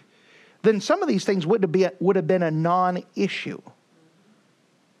homework, then some of these things would have been a non-issue.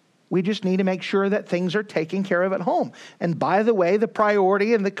 We just need to make sure that things are taken care of at home. And by the way, the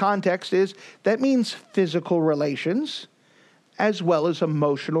priority and the context is that means physical relations as well as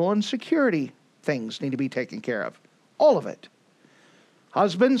emotional and security things need to be taken care of. All of it.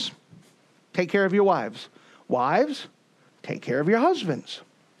 Husbands, take care of your wives. Wives, take care of your husbands.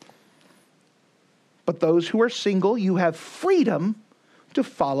 But those who are single, you have freedom to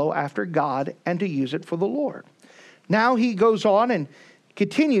follow after God and to use it for the Lord. Now he goes on and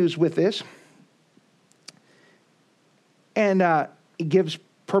continues with this, and he gives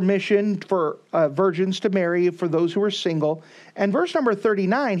permission for virgins to marry for those who are single. And verse number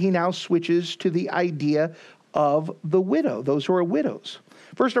 39, he now switches to the idea of the widow, those who are widows.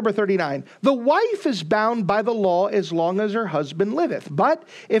 Verse number 39, the wife is bound by the law as long as her husband liveth. But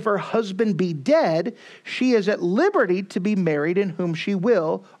if her husband be dead, she is at liberty to be married in whom she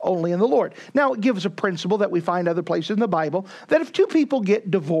will, only in the Lord. Now, it gives a principle that we find other places in the Bible, that if two people get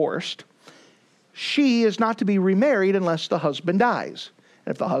divorced, she is not to be remarried unless the husband dies.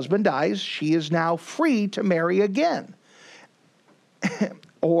 And if the husband dies, she is now free to marry again.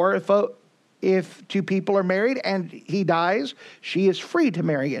 Or if two people are married and he dies, she is free to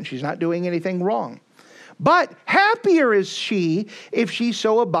marry again. She's not doing anything wrong. But happier is she if she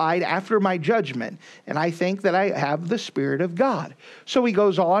so abide after my judgment. And I think that I have the Spirit of God. So he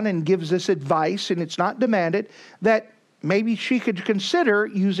goes on and gives this advice, and it's not demanded, that maybe she could consider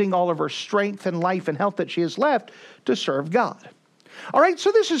using all of her strength and life and health that she has left to serve God. All right,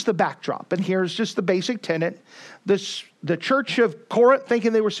 so this is the backdrop, and here's just the basic tenet. The church of Corinth,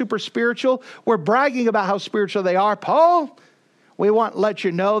 thinking they were super spiritual, were bragging about how spiritual they are. Paul, we want to let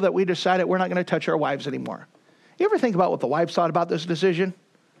you know that we decided we're not going to touch our wives anymore. You ever think about what the wives thought about this decision?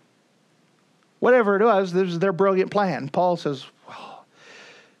 Whatever it was, this is their brilliant plan. Paul says, well,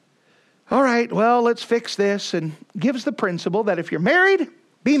 all right, well, let's fix this, and gives the principle that if you're married,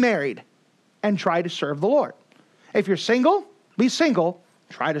 be married and try to serve the Lord. If you're single, be single,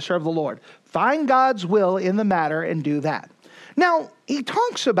 try to serve the Lord. Find God's will in the matter and do that. Now, he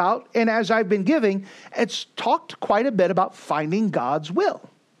talks about, and as I've been giving, it's talked quite a bit about finding God's will.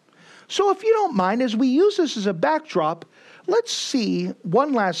 So if you don't mind, as we use this as a backdrop, let's see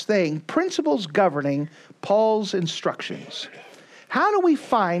one last thing, principles governing Paul's instructions. How do we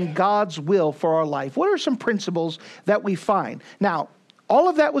find God's will for our life? What are some principles that we find? Now, all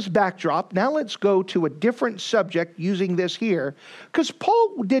of that was backdrop. Now let's go to a different subject using this here, because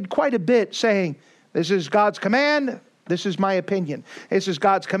Paul did quite a bit saying, this is God's command, this is my opinion. This is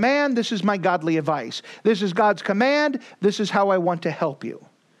God's command, this is my godly advice. This is God's command, this is how I want to help you.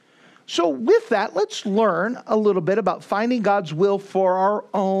 So with that, let's learn a little bit about finding God's will for our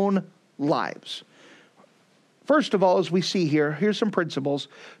own lives. First of all, as we see here, here's some principles.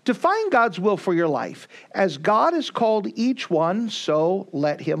 To find God's will for your life. As God has called each one, so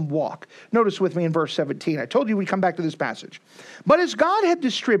let him walk. Notice with me in verse 17. I told you we'd come back to this passage. But as God hath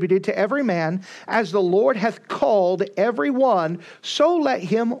distributed to every man, as the Lord hath called every one, so let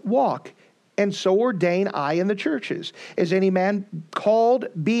him walk. And so ordain I in the churches. Is any man called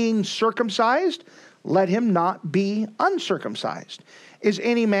being circumcised? Let him not be uncircumcised. Is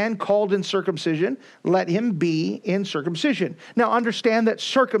any man called in circumcision? Let him be in circumcision. Now understand that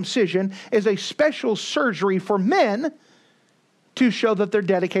circumcision is a special surgery for men to show that they're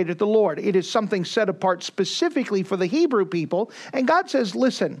dedicated to the Lord. It is something set apart specifically for the Hebrew people. And God says,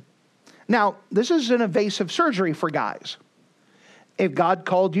 listen, now this is an invasive surgery for guys. If God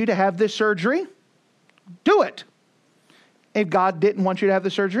called you to have this surgery, do it. If God didn't want you to have the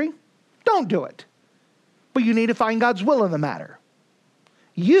surgery, don't do it. But you need to find God's will in the matter.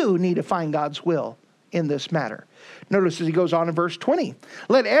 You need to find God's will in this matter. Notice as he goes on in verse 20.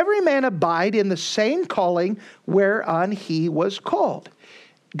 Let every man abide in the same calling whereon he was called.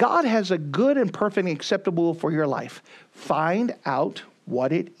 God has a good and perfect and acceptable will for your life. Find out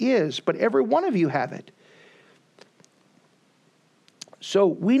what it is. But every one of you have it. So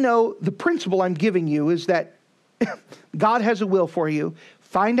we know the principle I'm giving you is that God has a will for you.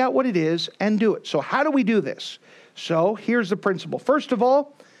 Find out what it is and do it. So how do we do this? So here's the principle. First of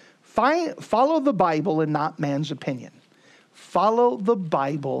all, follow the Bible and not man's opinion. Follow the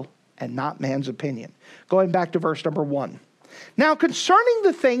Bible and not man's opinion. Going back to verse number 1. Now concerning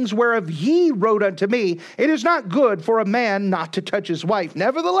the things whereof ye wrote unto me, it is not good for a man not to touch his wife.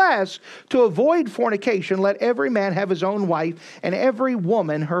 Nevertheless, to avoid fornication, let every man have his own wife, and every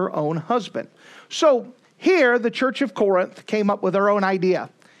woman her own husband. So here, the church of Corinth came up with their own idea.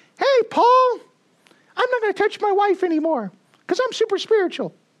 Hey, Paul, I'm not going to touch my wife anymore because I'm super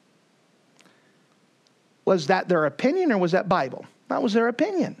spiritual. Was that their opinion or was that Bible? That was their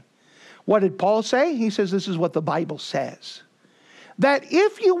opinion. What did Paul say? He says this is what the Bible says. That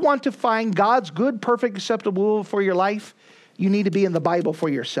if you want to find God's good, perfect, acceptable will for your life, you need to be in the Bible for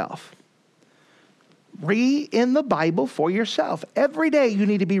yourself. Read in the Bible for yourself. Every day you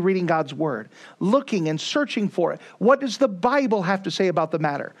need to be reading God's word, looking and searching for it. What does the Bible have to say about the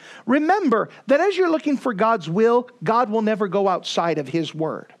matter? Remember that as you're looking for God's will, God will never go outside of his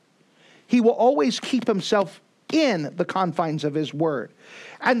word. He will always keep himself in the confines of his word.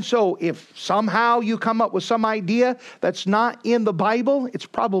 And so if somehow you come up with some idea that's not in the Bible, it's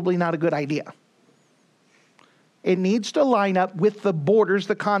probably not a good idea. It needs to line up with the borders,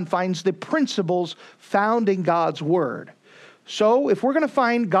 the confines, the principles found in God's word. So if we're going to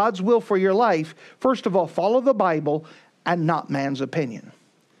find God's will for your life, first of all, follow the Bible and not man's opinion.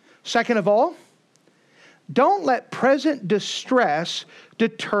 Second of all, don't let present distress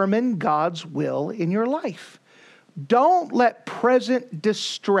determine God's will in your life. Don't let present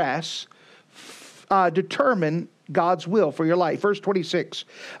distress determine God's will for your life. Verse 26.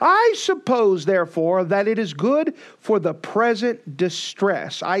 I suppose, therefore, that it is good for the present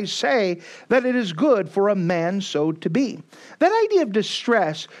distress. I say that it is good for a man so to be. That idea of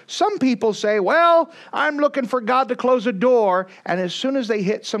distress, some people say, well, I'm looking for God to close a door, and as soon as they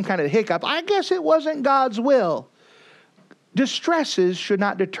hit some kind of hiccup, I guess it wasn't God's will. Distresses should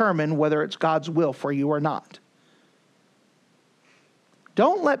not determine whether it's God's will for you or not.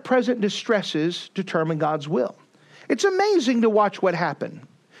 Don't let present distresses determine God's will. It's amazing to watch what happened.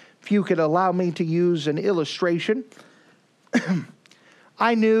 If you could allow me to use an illustration,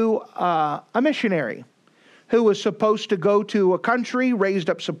 I knew a missionary who was supposed to go to a country, raised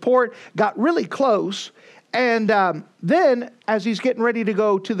up support, got really close, and then as he's getting ready to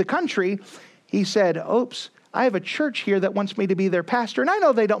go to the country, he said, oops, I have a church here that wants me to be their pastor, and I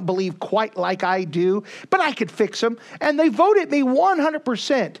know they don't believe quite like I do, but I could fix them, and they voted me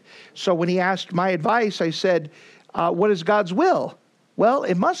 100%. So when he asked my advice, I said, what is God's will? Well,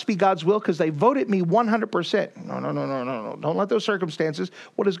 it must be God's will because they voted me 100%. No. Don't let those circumstances.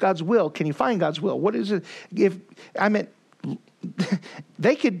 What is God's will? Can you find God's will? What is it?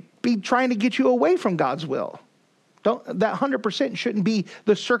 They could be trying to get you away from God's will. That 100% shouldn't be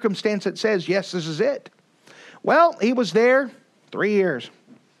the circumstance that says, yes, this is it. Well, he was there 3 years.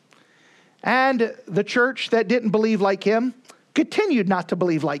 And the church that didn't believe like him continued not to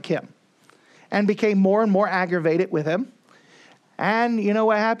believe like him and became more and more aggravated with him. And you know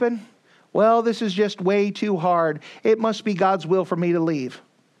what happened? Well, this is just way too hard. It must be God's will for me to leave.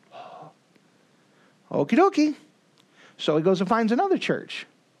 Okie dokie. So he goes and finds another church.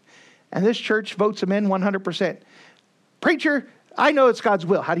 And this church votes him in 100%. Preacher, I know it's God's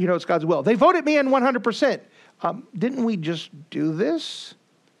will. How do you know it's God's will? They voted me in 100%. Didn't we just do this?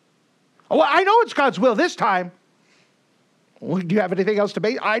 Oh, well, I know it's God's will this time. Well, do you have anything else to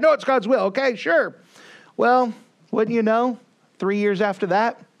base? I know it's God's will. Okay, sure. Well, wouldn't you know, 3 years after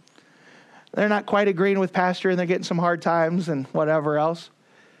that, they're not quite agreeing with pastor and they're getting some hard times and whatever else.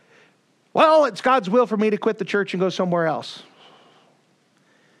 Well, it's God's will for me to quit the church and go somewhere else.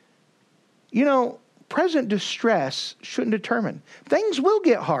 You know, present distress shouldn't determine. Things will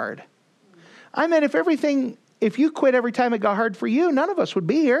get hard. I mean, if you quit every time it got hard for you, none of us would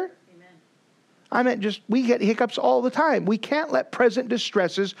be here. We get hiccups all the time. We can't let present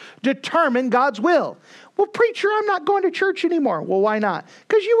distresses determine God's will. Well, preacher, I'm not going to church anymore. Well, why not?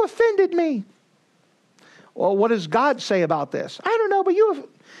 Because you offended me. Well, what does God say about this? I don't know,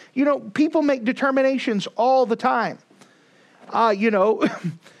 but people make determinations all the time.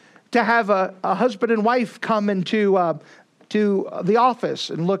 To have a husband and wife come into to the office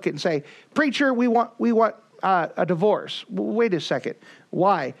and look and say, preacher, we want a divorce. Well, wait a second.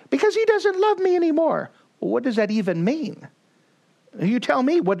 Why? Because he doesn't love me anymore. Well, what does that even mean? You tell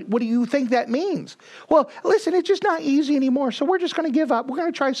me, what do you think that means? Well, listen, it's just not easy anymore, so we're just going to give up. We're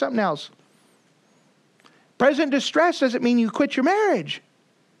going to try something else. Present distress doesn't mean you quit your marriage.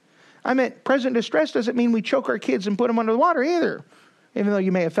 Present distress doesn't mean we choke our kids and put them under the water either, even though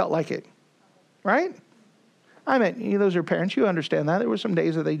you may have felt like it. Right? Those are parents. You understand that. There were some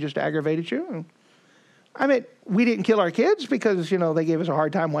days that they just aggravated you. We didn't kill our kids because, they gave us a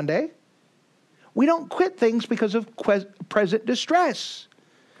hard time one day. We don't quit things because of present distress.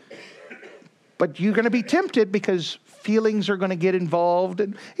 But you're going to be tempted because feelings are going to get involved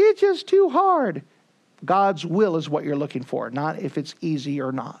and it's just too hard. God's will is what you're looking for, not if it's easy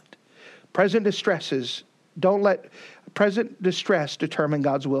or not. Present distresses, don't let present distress determine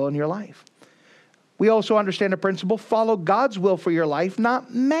God's will in your life. We also understand the principle, follow God's will for your life,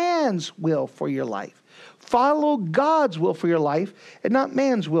 not man's will for your life. Follow God's will for your life and not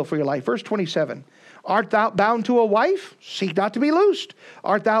man's will for your life. Verse 27, art thou bound to a wife? Seek not to be loosed.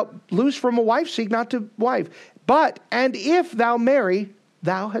 Art thou loose from a wife? Seek not to wife. And if thou marry,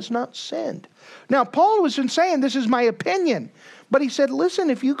 thou hast not sinned. Now, Paul wasn't saying this is my opinion, but he said, listen,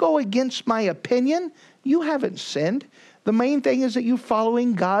 if you go against my opinion, you haven't sinned. The main thing is that you're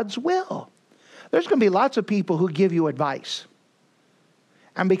following God's will. There's going to be lots of people who give you advice.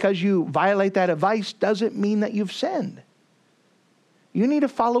 And because you violate that advice doesn't mean that you've sinned. You need to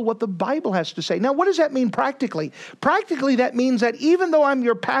follow what the Bible has to say. Now, what does that mean practically? Practically, that means that even though I'm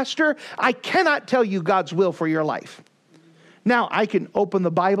your pastor, I cannot tell you God's will for your life. Now, I can open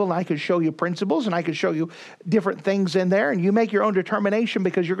the Bible and I can show you principles and I can show you different things in there and you make your own determination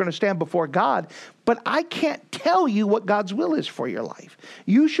because you're going to stand before God. But I can't tell you what God's will is for your life.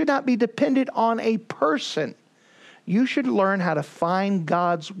 You should not be dependent on a person. You should learn how to find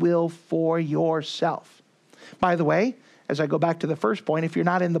God's will for yourself. By the way, as I go back to the first point, if you're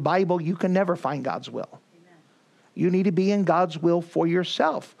not in the Bible, you can never find God's will. Amen. You need to be in God's will for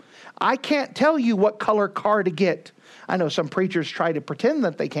yourself. I can't tell you what color car to get. I know some preachers try to pretend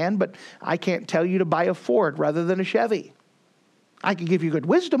that they can, but I can't tell you to buy a Ford rather than a Chevy. I can give you good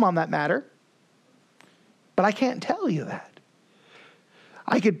wisdom on that matter, but I can't tell you that.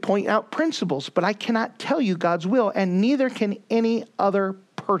 I could point out principles, but I cannot tell you God's will, and neither can any other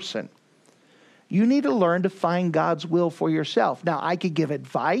person. You need to learn to find God's will for yourself. Now, I could give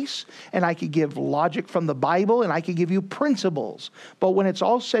advice, and I could give logic from the Bible, and I could give you principles. But when it's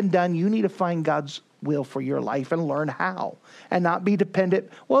all said and done, you need to find God's will for your life and learn how, and not be dependent.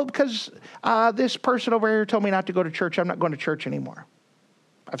 Well, because this person over here told me not to go to church, I'm not going to church anymore.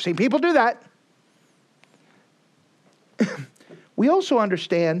 I've seen people do that. We also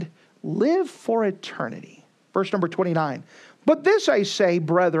understand, live for eternity. Verse number 29. But this I say,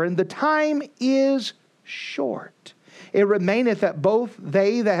 brethren, the time is short. It remaineth that both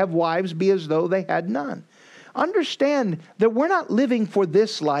they that have wives be as though they had none. Understand that we're not living for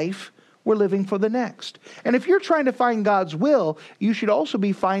this life, we're living for the next. And if you're trying to find God's will, you should also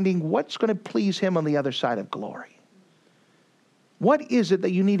be finding what's going to please Him on the other side of glory. What is it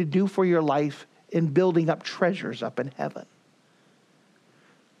that you need to do for your life in building up treasures up in heaven?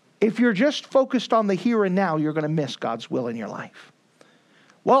 If you're just focused on the here and now, you're going to miss God's will in your life.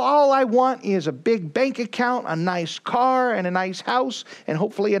 Well, all I want is a big bank account, a nice car, and a nice house, and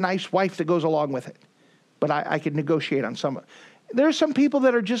hopefully a nice wife that goes along with it. But I could negotiate on some. There's some people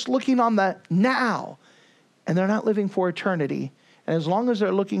that are just looking on the now, and they're not living for eternity. And as long as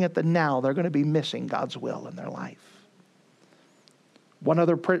they're looking at the now, they're going to be missing God's will in their life. One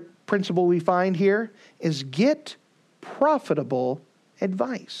other principle we find here is get profitable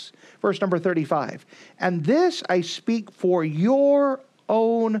advice. Verse number 35. And this I speak for your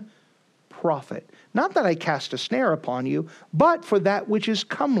own profit. Not that I cast a snare upon you, but for that which is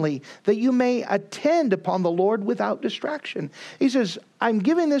comely, that you may attend upon the Lord without distraction. He says, I'm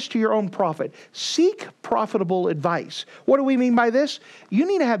giving this to your own profit. Seek profitable advice. What do we mean by this? You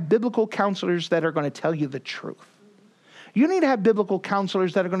need to have biblical counselors that are going to tell you the truth. You need to have biblical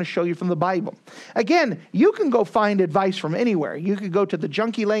counselors that are going to show you from the Bible. Again, you can go find advice from anywhere. You could go to the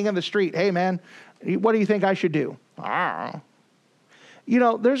junkie laying on the street. Hey, man, what do you think I should do? You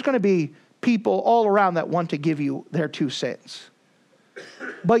know, there's going to be people all around that want to give you their 2 cents.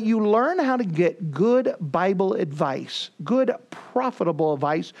 But you learn how to get good Bible advice, good profitable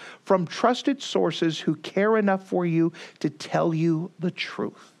advice from trusted sources who care enough for you to tell you the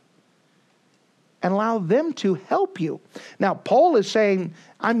truth. And allow them to help you. Now, Paul is saying,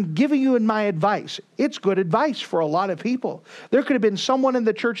 I'm giving you my advice. It's good advice for a lot of people. There could have been someone in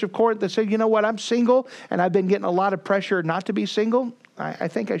the church of Corinth that said, you know what, I'm single, and I've been getting a lot of pressure not to be single. I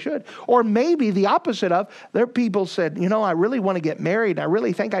think I should. Or maybe the opposite of, there people said, you know, I really want to get married. I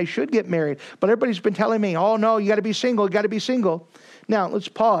really think I should get married. But everybody's been telling me, oh, no, you got to be single. You got to be single. Now, let's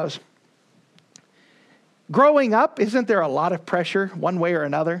pause. Growing up, isn't there a lot of pressure one way or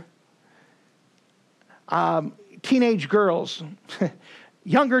another? Teenage girls,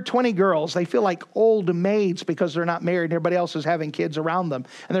 younger 20 girls, they feel like old maids because they're not married and everybody else is having kids around them.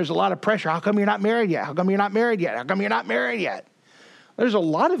 And there's a lot of pressure. How come you're not married yet? How come you're not married yet? How come you're not married yet? There's a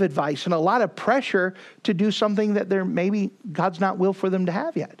lot of advice and a lot of pressure to do something that maybe God's not will for them to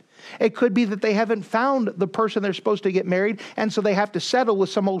have yet. It could be that they haven't found the person they're supposed to get married, and so they have to settle with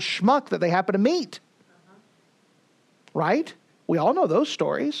some old schmuck that they happen to meet. Right? We all know those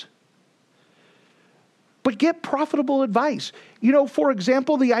stories. But get profitable advice. You know, for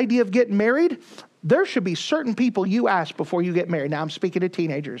example, the idea of getting married, there should be certain people you ask before you get married. Now, I'm speaking to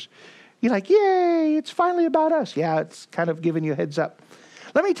teenagers. You're like, yay, it's finally about us. Yeah, it's kind of giving you a heads up.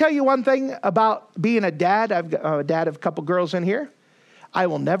 Let me tell you one thing about being a dad. I've got a dad of a couple girls in here. I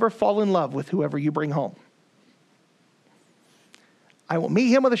will never fall in love with whoever you bring home. I will meet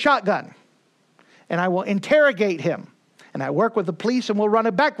him with a shotgun, and I will interrogate him. And I work with the police, and we'll run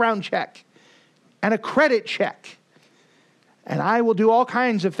a background check and a credit check. And I will do all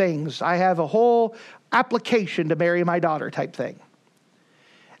kinds of things. I have a whole application to marry my daughter type thing.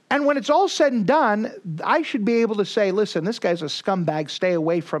 And when it's all said and done, I should be able to say, listen, this guy's a scumbag, stay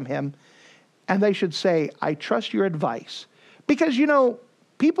away from him. And they should say, I trust your advice. Because, you know,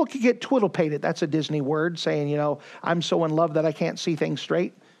 people can get twiddle-pated. That's a Disney word, saying, you know, I'm so in love that I can't see things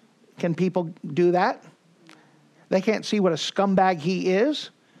straight. Can people do that? They can't see what a scumbag he is.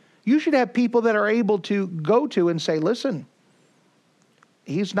 You should have people that are able to go to and say, listen,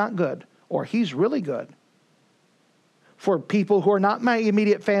 he's not good, or he's really good. For people who are not my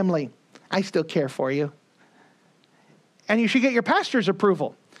immediate family, I still care for you. And you should get your pastor's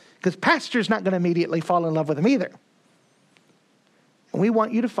approval, because pastor's not going to immediately fall in love with him either. And we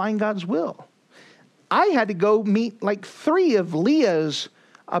want you to find God's will. I had to go meet like 3 of Leah's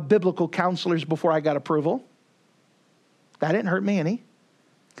biblical counselors before I got approval. That didn't hurt me any,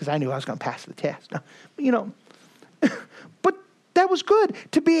 because I knew I was going to pass the test. But that was good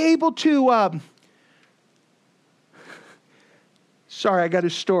to be able to... Sorry, I got a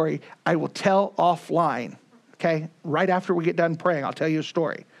story I will tell offline, okay? Right after we get done praying, I'll tell you a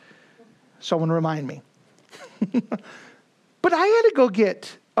story. Someone remind me. But I had to go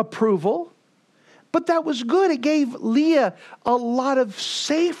get approval. But that was good. It gave Leah a lot of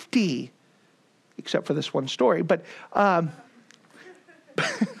safety, except for this one story. But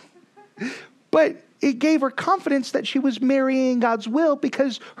it gave her confidence that she was marrying God's will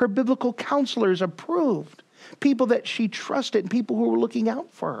because her biblical counselors approved. People that she trusted and people who were looking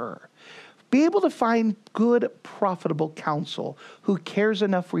out for her. Be able to find good, profitable counsel who cares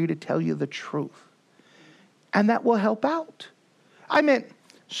enough for you to tell you the truth. And that will help out. I meant,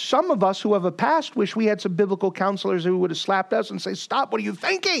 some of us who have a past wish we had some biblical counselors who would have slapped us and say, stop, what are you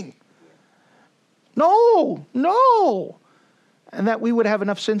thinking? No. And that we would have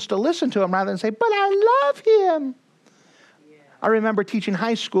enough sense to listen to him rather than say, but I love him. Yeah. I remember teaching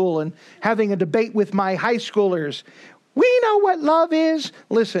high school and having a debate with my high schoolers. We know what love is.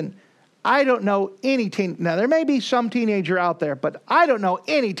 Listen, I don't know any now there may be some teenager out there, but I don't know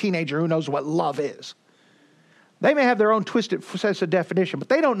any teenager who knows what love is. They may have their own twisted sense of definition, but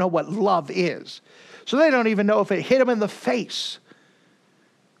they don't know what love is. So they don't even know if it hit them in the face.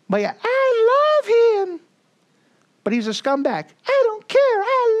 But yeah, I love him. But he's a scumbag. I don't care.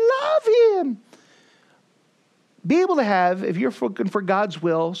 I love him. Be able to have, if you're looking for God's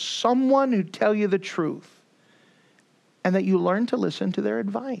will, someone who tell you the truth. And that you learn to listen to their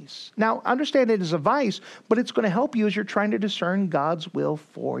advice. Now, understand it is advice, but it's going to help you as you're trying to discern God's will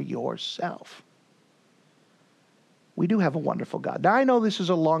for yourself. We do have a wonderful God. Now, I know this is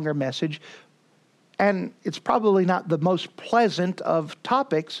a longer message, and it's probably not the most pleasant of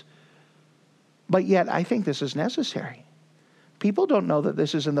topics, but yet I think this is necessary. People don't know that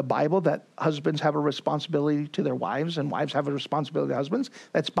this is in the Bible, that husbands have a responsibility to their wives and wives have a responsibility to husbands.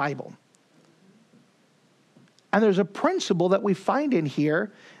 That's Bible. And there's a principle that we find in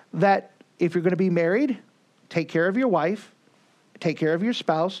here that if you're going to be married, take care of your wife, take care of your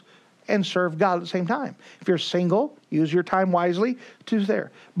spouse, and serve God at the same time. If you're single, use your time wisely to there.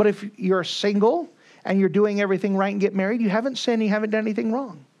 But if you're single and you're doing everything right and get married, you haven't sinned, you haven't done anything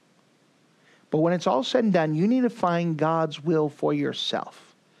wrong. But when it's all said and done, you need to find God's will for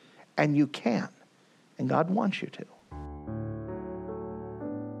yourself. And you can. And God wants you to.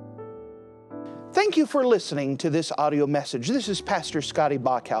 Thank you for listening to this audio message. This is Pastor Scotty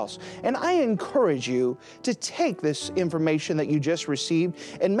Bachhaus, and I encourage you to take this information that you just received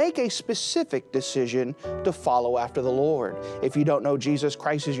and make a specific decision to follow after the Lord. If you don't know Jesus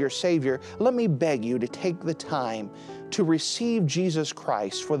Christ as your Savior, let me beg you to take the time to receive Jesus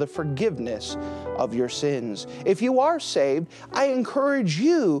Christ for the forgiveness of your sins. If you are saved, I encourage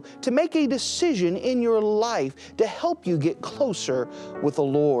you to make a decision in your life to help you get closer with the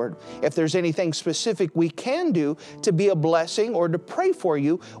Lord. If there's anything specific we can do to be a blessing or to pray for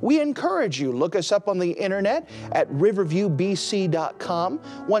you, we encourage you. Look us up on the internet at riverviewbc.com.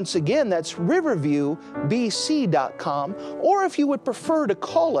 Once again, that's riverviewbc.com. Or if you would prefer to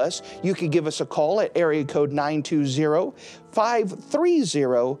call us, you could give us a call at area code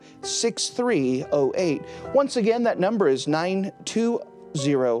 920-530-6308. Once again, that number is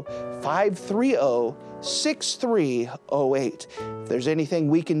 920-530-6308. If there's anything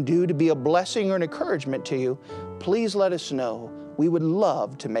we can do to be a blessing or an encouragement to you, please let us know. We would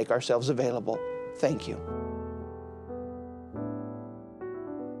love to make ourselves available. Thank you.